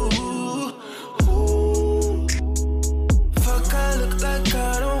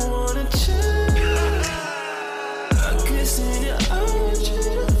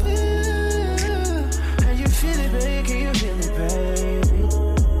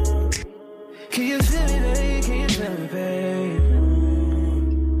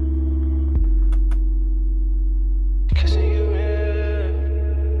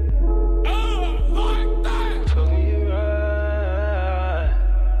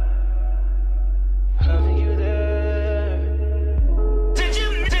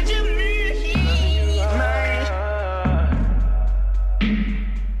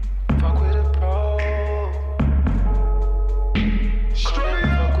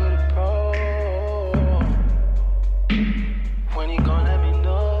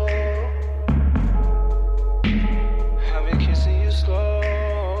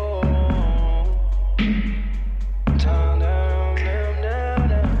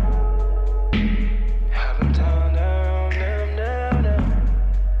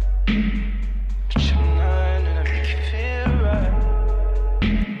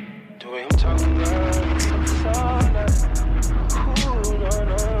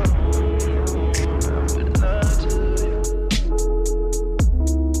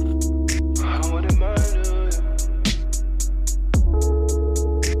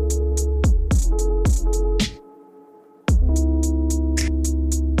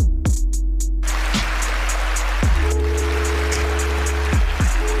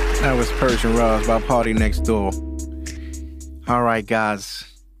That was Persian Rubs by Party Next Door. All right, guys.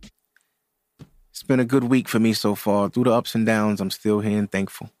 It's been a good week for me so far. Through the ups and downs, I'm still here and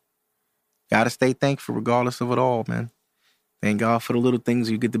thankful. Gotta stay thankful regardless of it all, man. Thank God for the little things,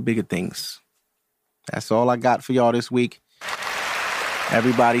 you get the bigger things. That's all I got for y'all this week.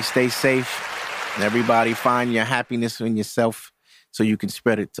 Everybody stay safe. Everybody find your happiness in yourself so you can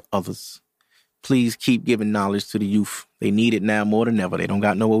spread it to others. Please keep giving knowledge to the youth. They need it now more than ever. They don't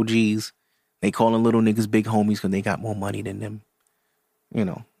got no OGs. They calling little niggas big homies because they got more money than them. You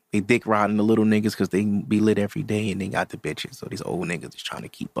know, they dick riding the little niggas because they be lit every day and they got the bitches. So these old niggas is trying to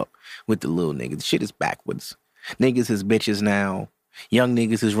keep up with the little niggas. The shit is backwards. Niggas is bitches now. Young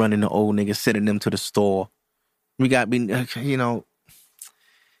niggas is running the old niggas, sending them to the store. We got, you know,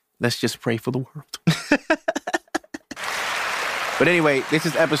 let's just pray for the world. But anyway, this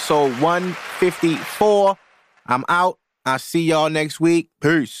is episode 154. I'm out. I'll see y'all next week.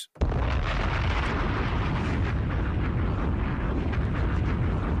 Peace.